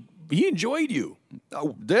 He enjoyed you.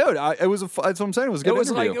 Oh, dude, that's what I'm saying. It was a good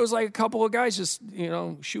interview. It was like a couple of guys just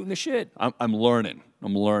shooting the shit. I'm learning.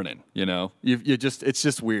 It's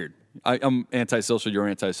just weird. I'm antisocial. You're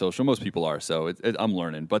antisocial. Most people are. So I'm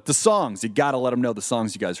learning. But the songs, you got to let them know the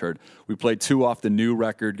songs you guys heard. We played 2 off the new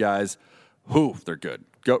record, guys. They're good.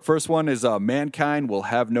 First one is Mankind Will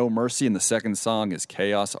Have No Mercy, and the second song is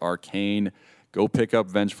Chaos Arcane. Go pick up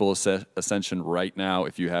Vengeful Ascension right now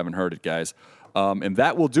if you haven't heard it, guys. And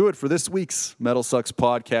that will do it for this week's MetalSucks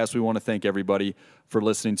podcast. We want to thank everybody for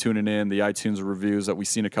listening, tuning in, the iTunes reviews. We've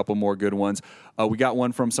seen a couple more good ones. We got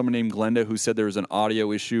one from someone named Glenda who said there was an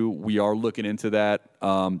audio issue. We are looking into that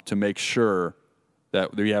to make sure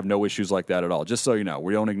that we have no issues like that at all. Just so you know,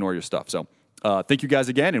 we don't ignore your stuff. So thank you guys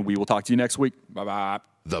again, and we will talk to you next week. Bye-bye.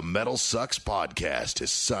 The MetalSucks podcast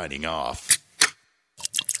is signing off.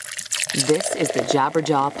 This is the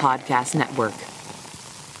Jabberjaw Podcast Network.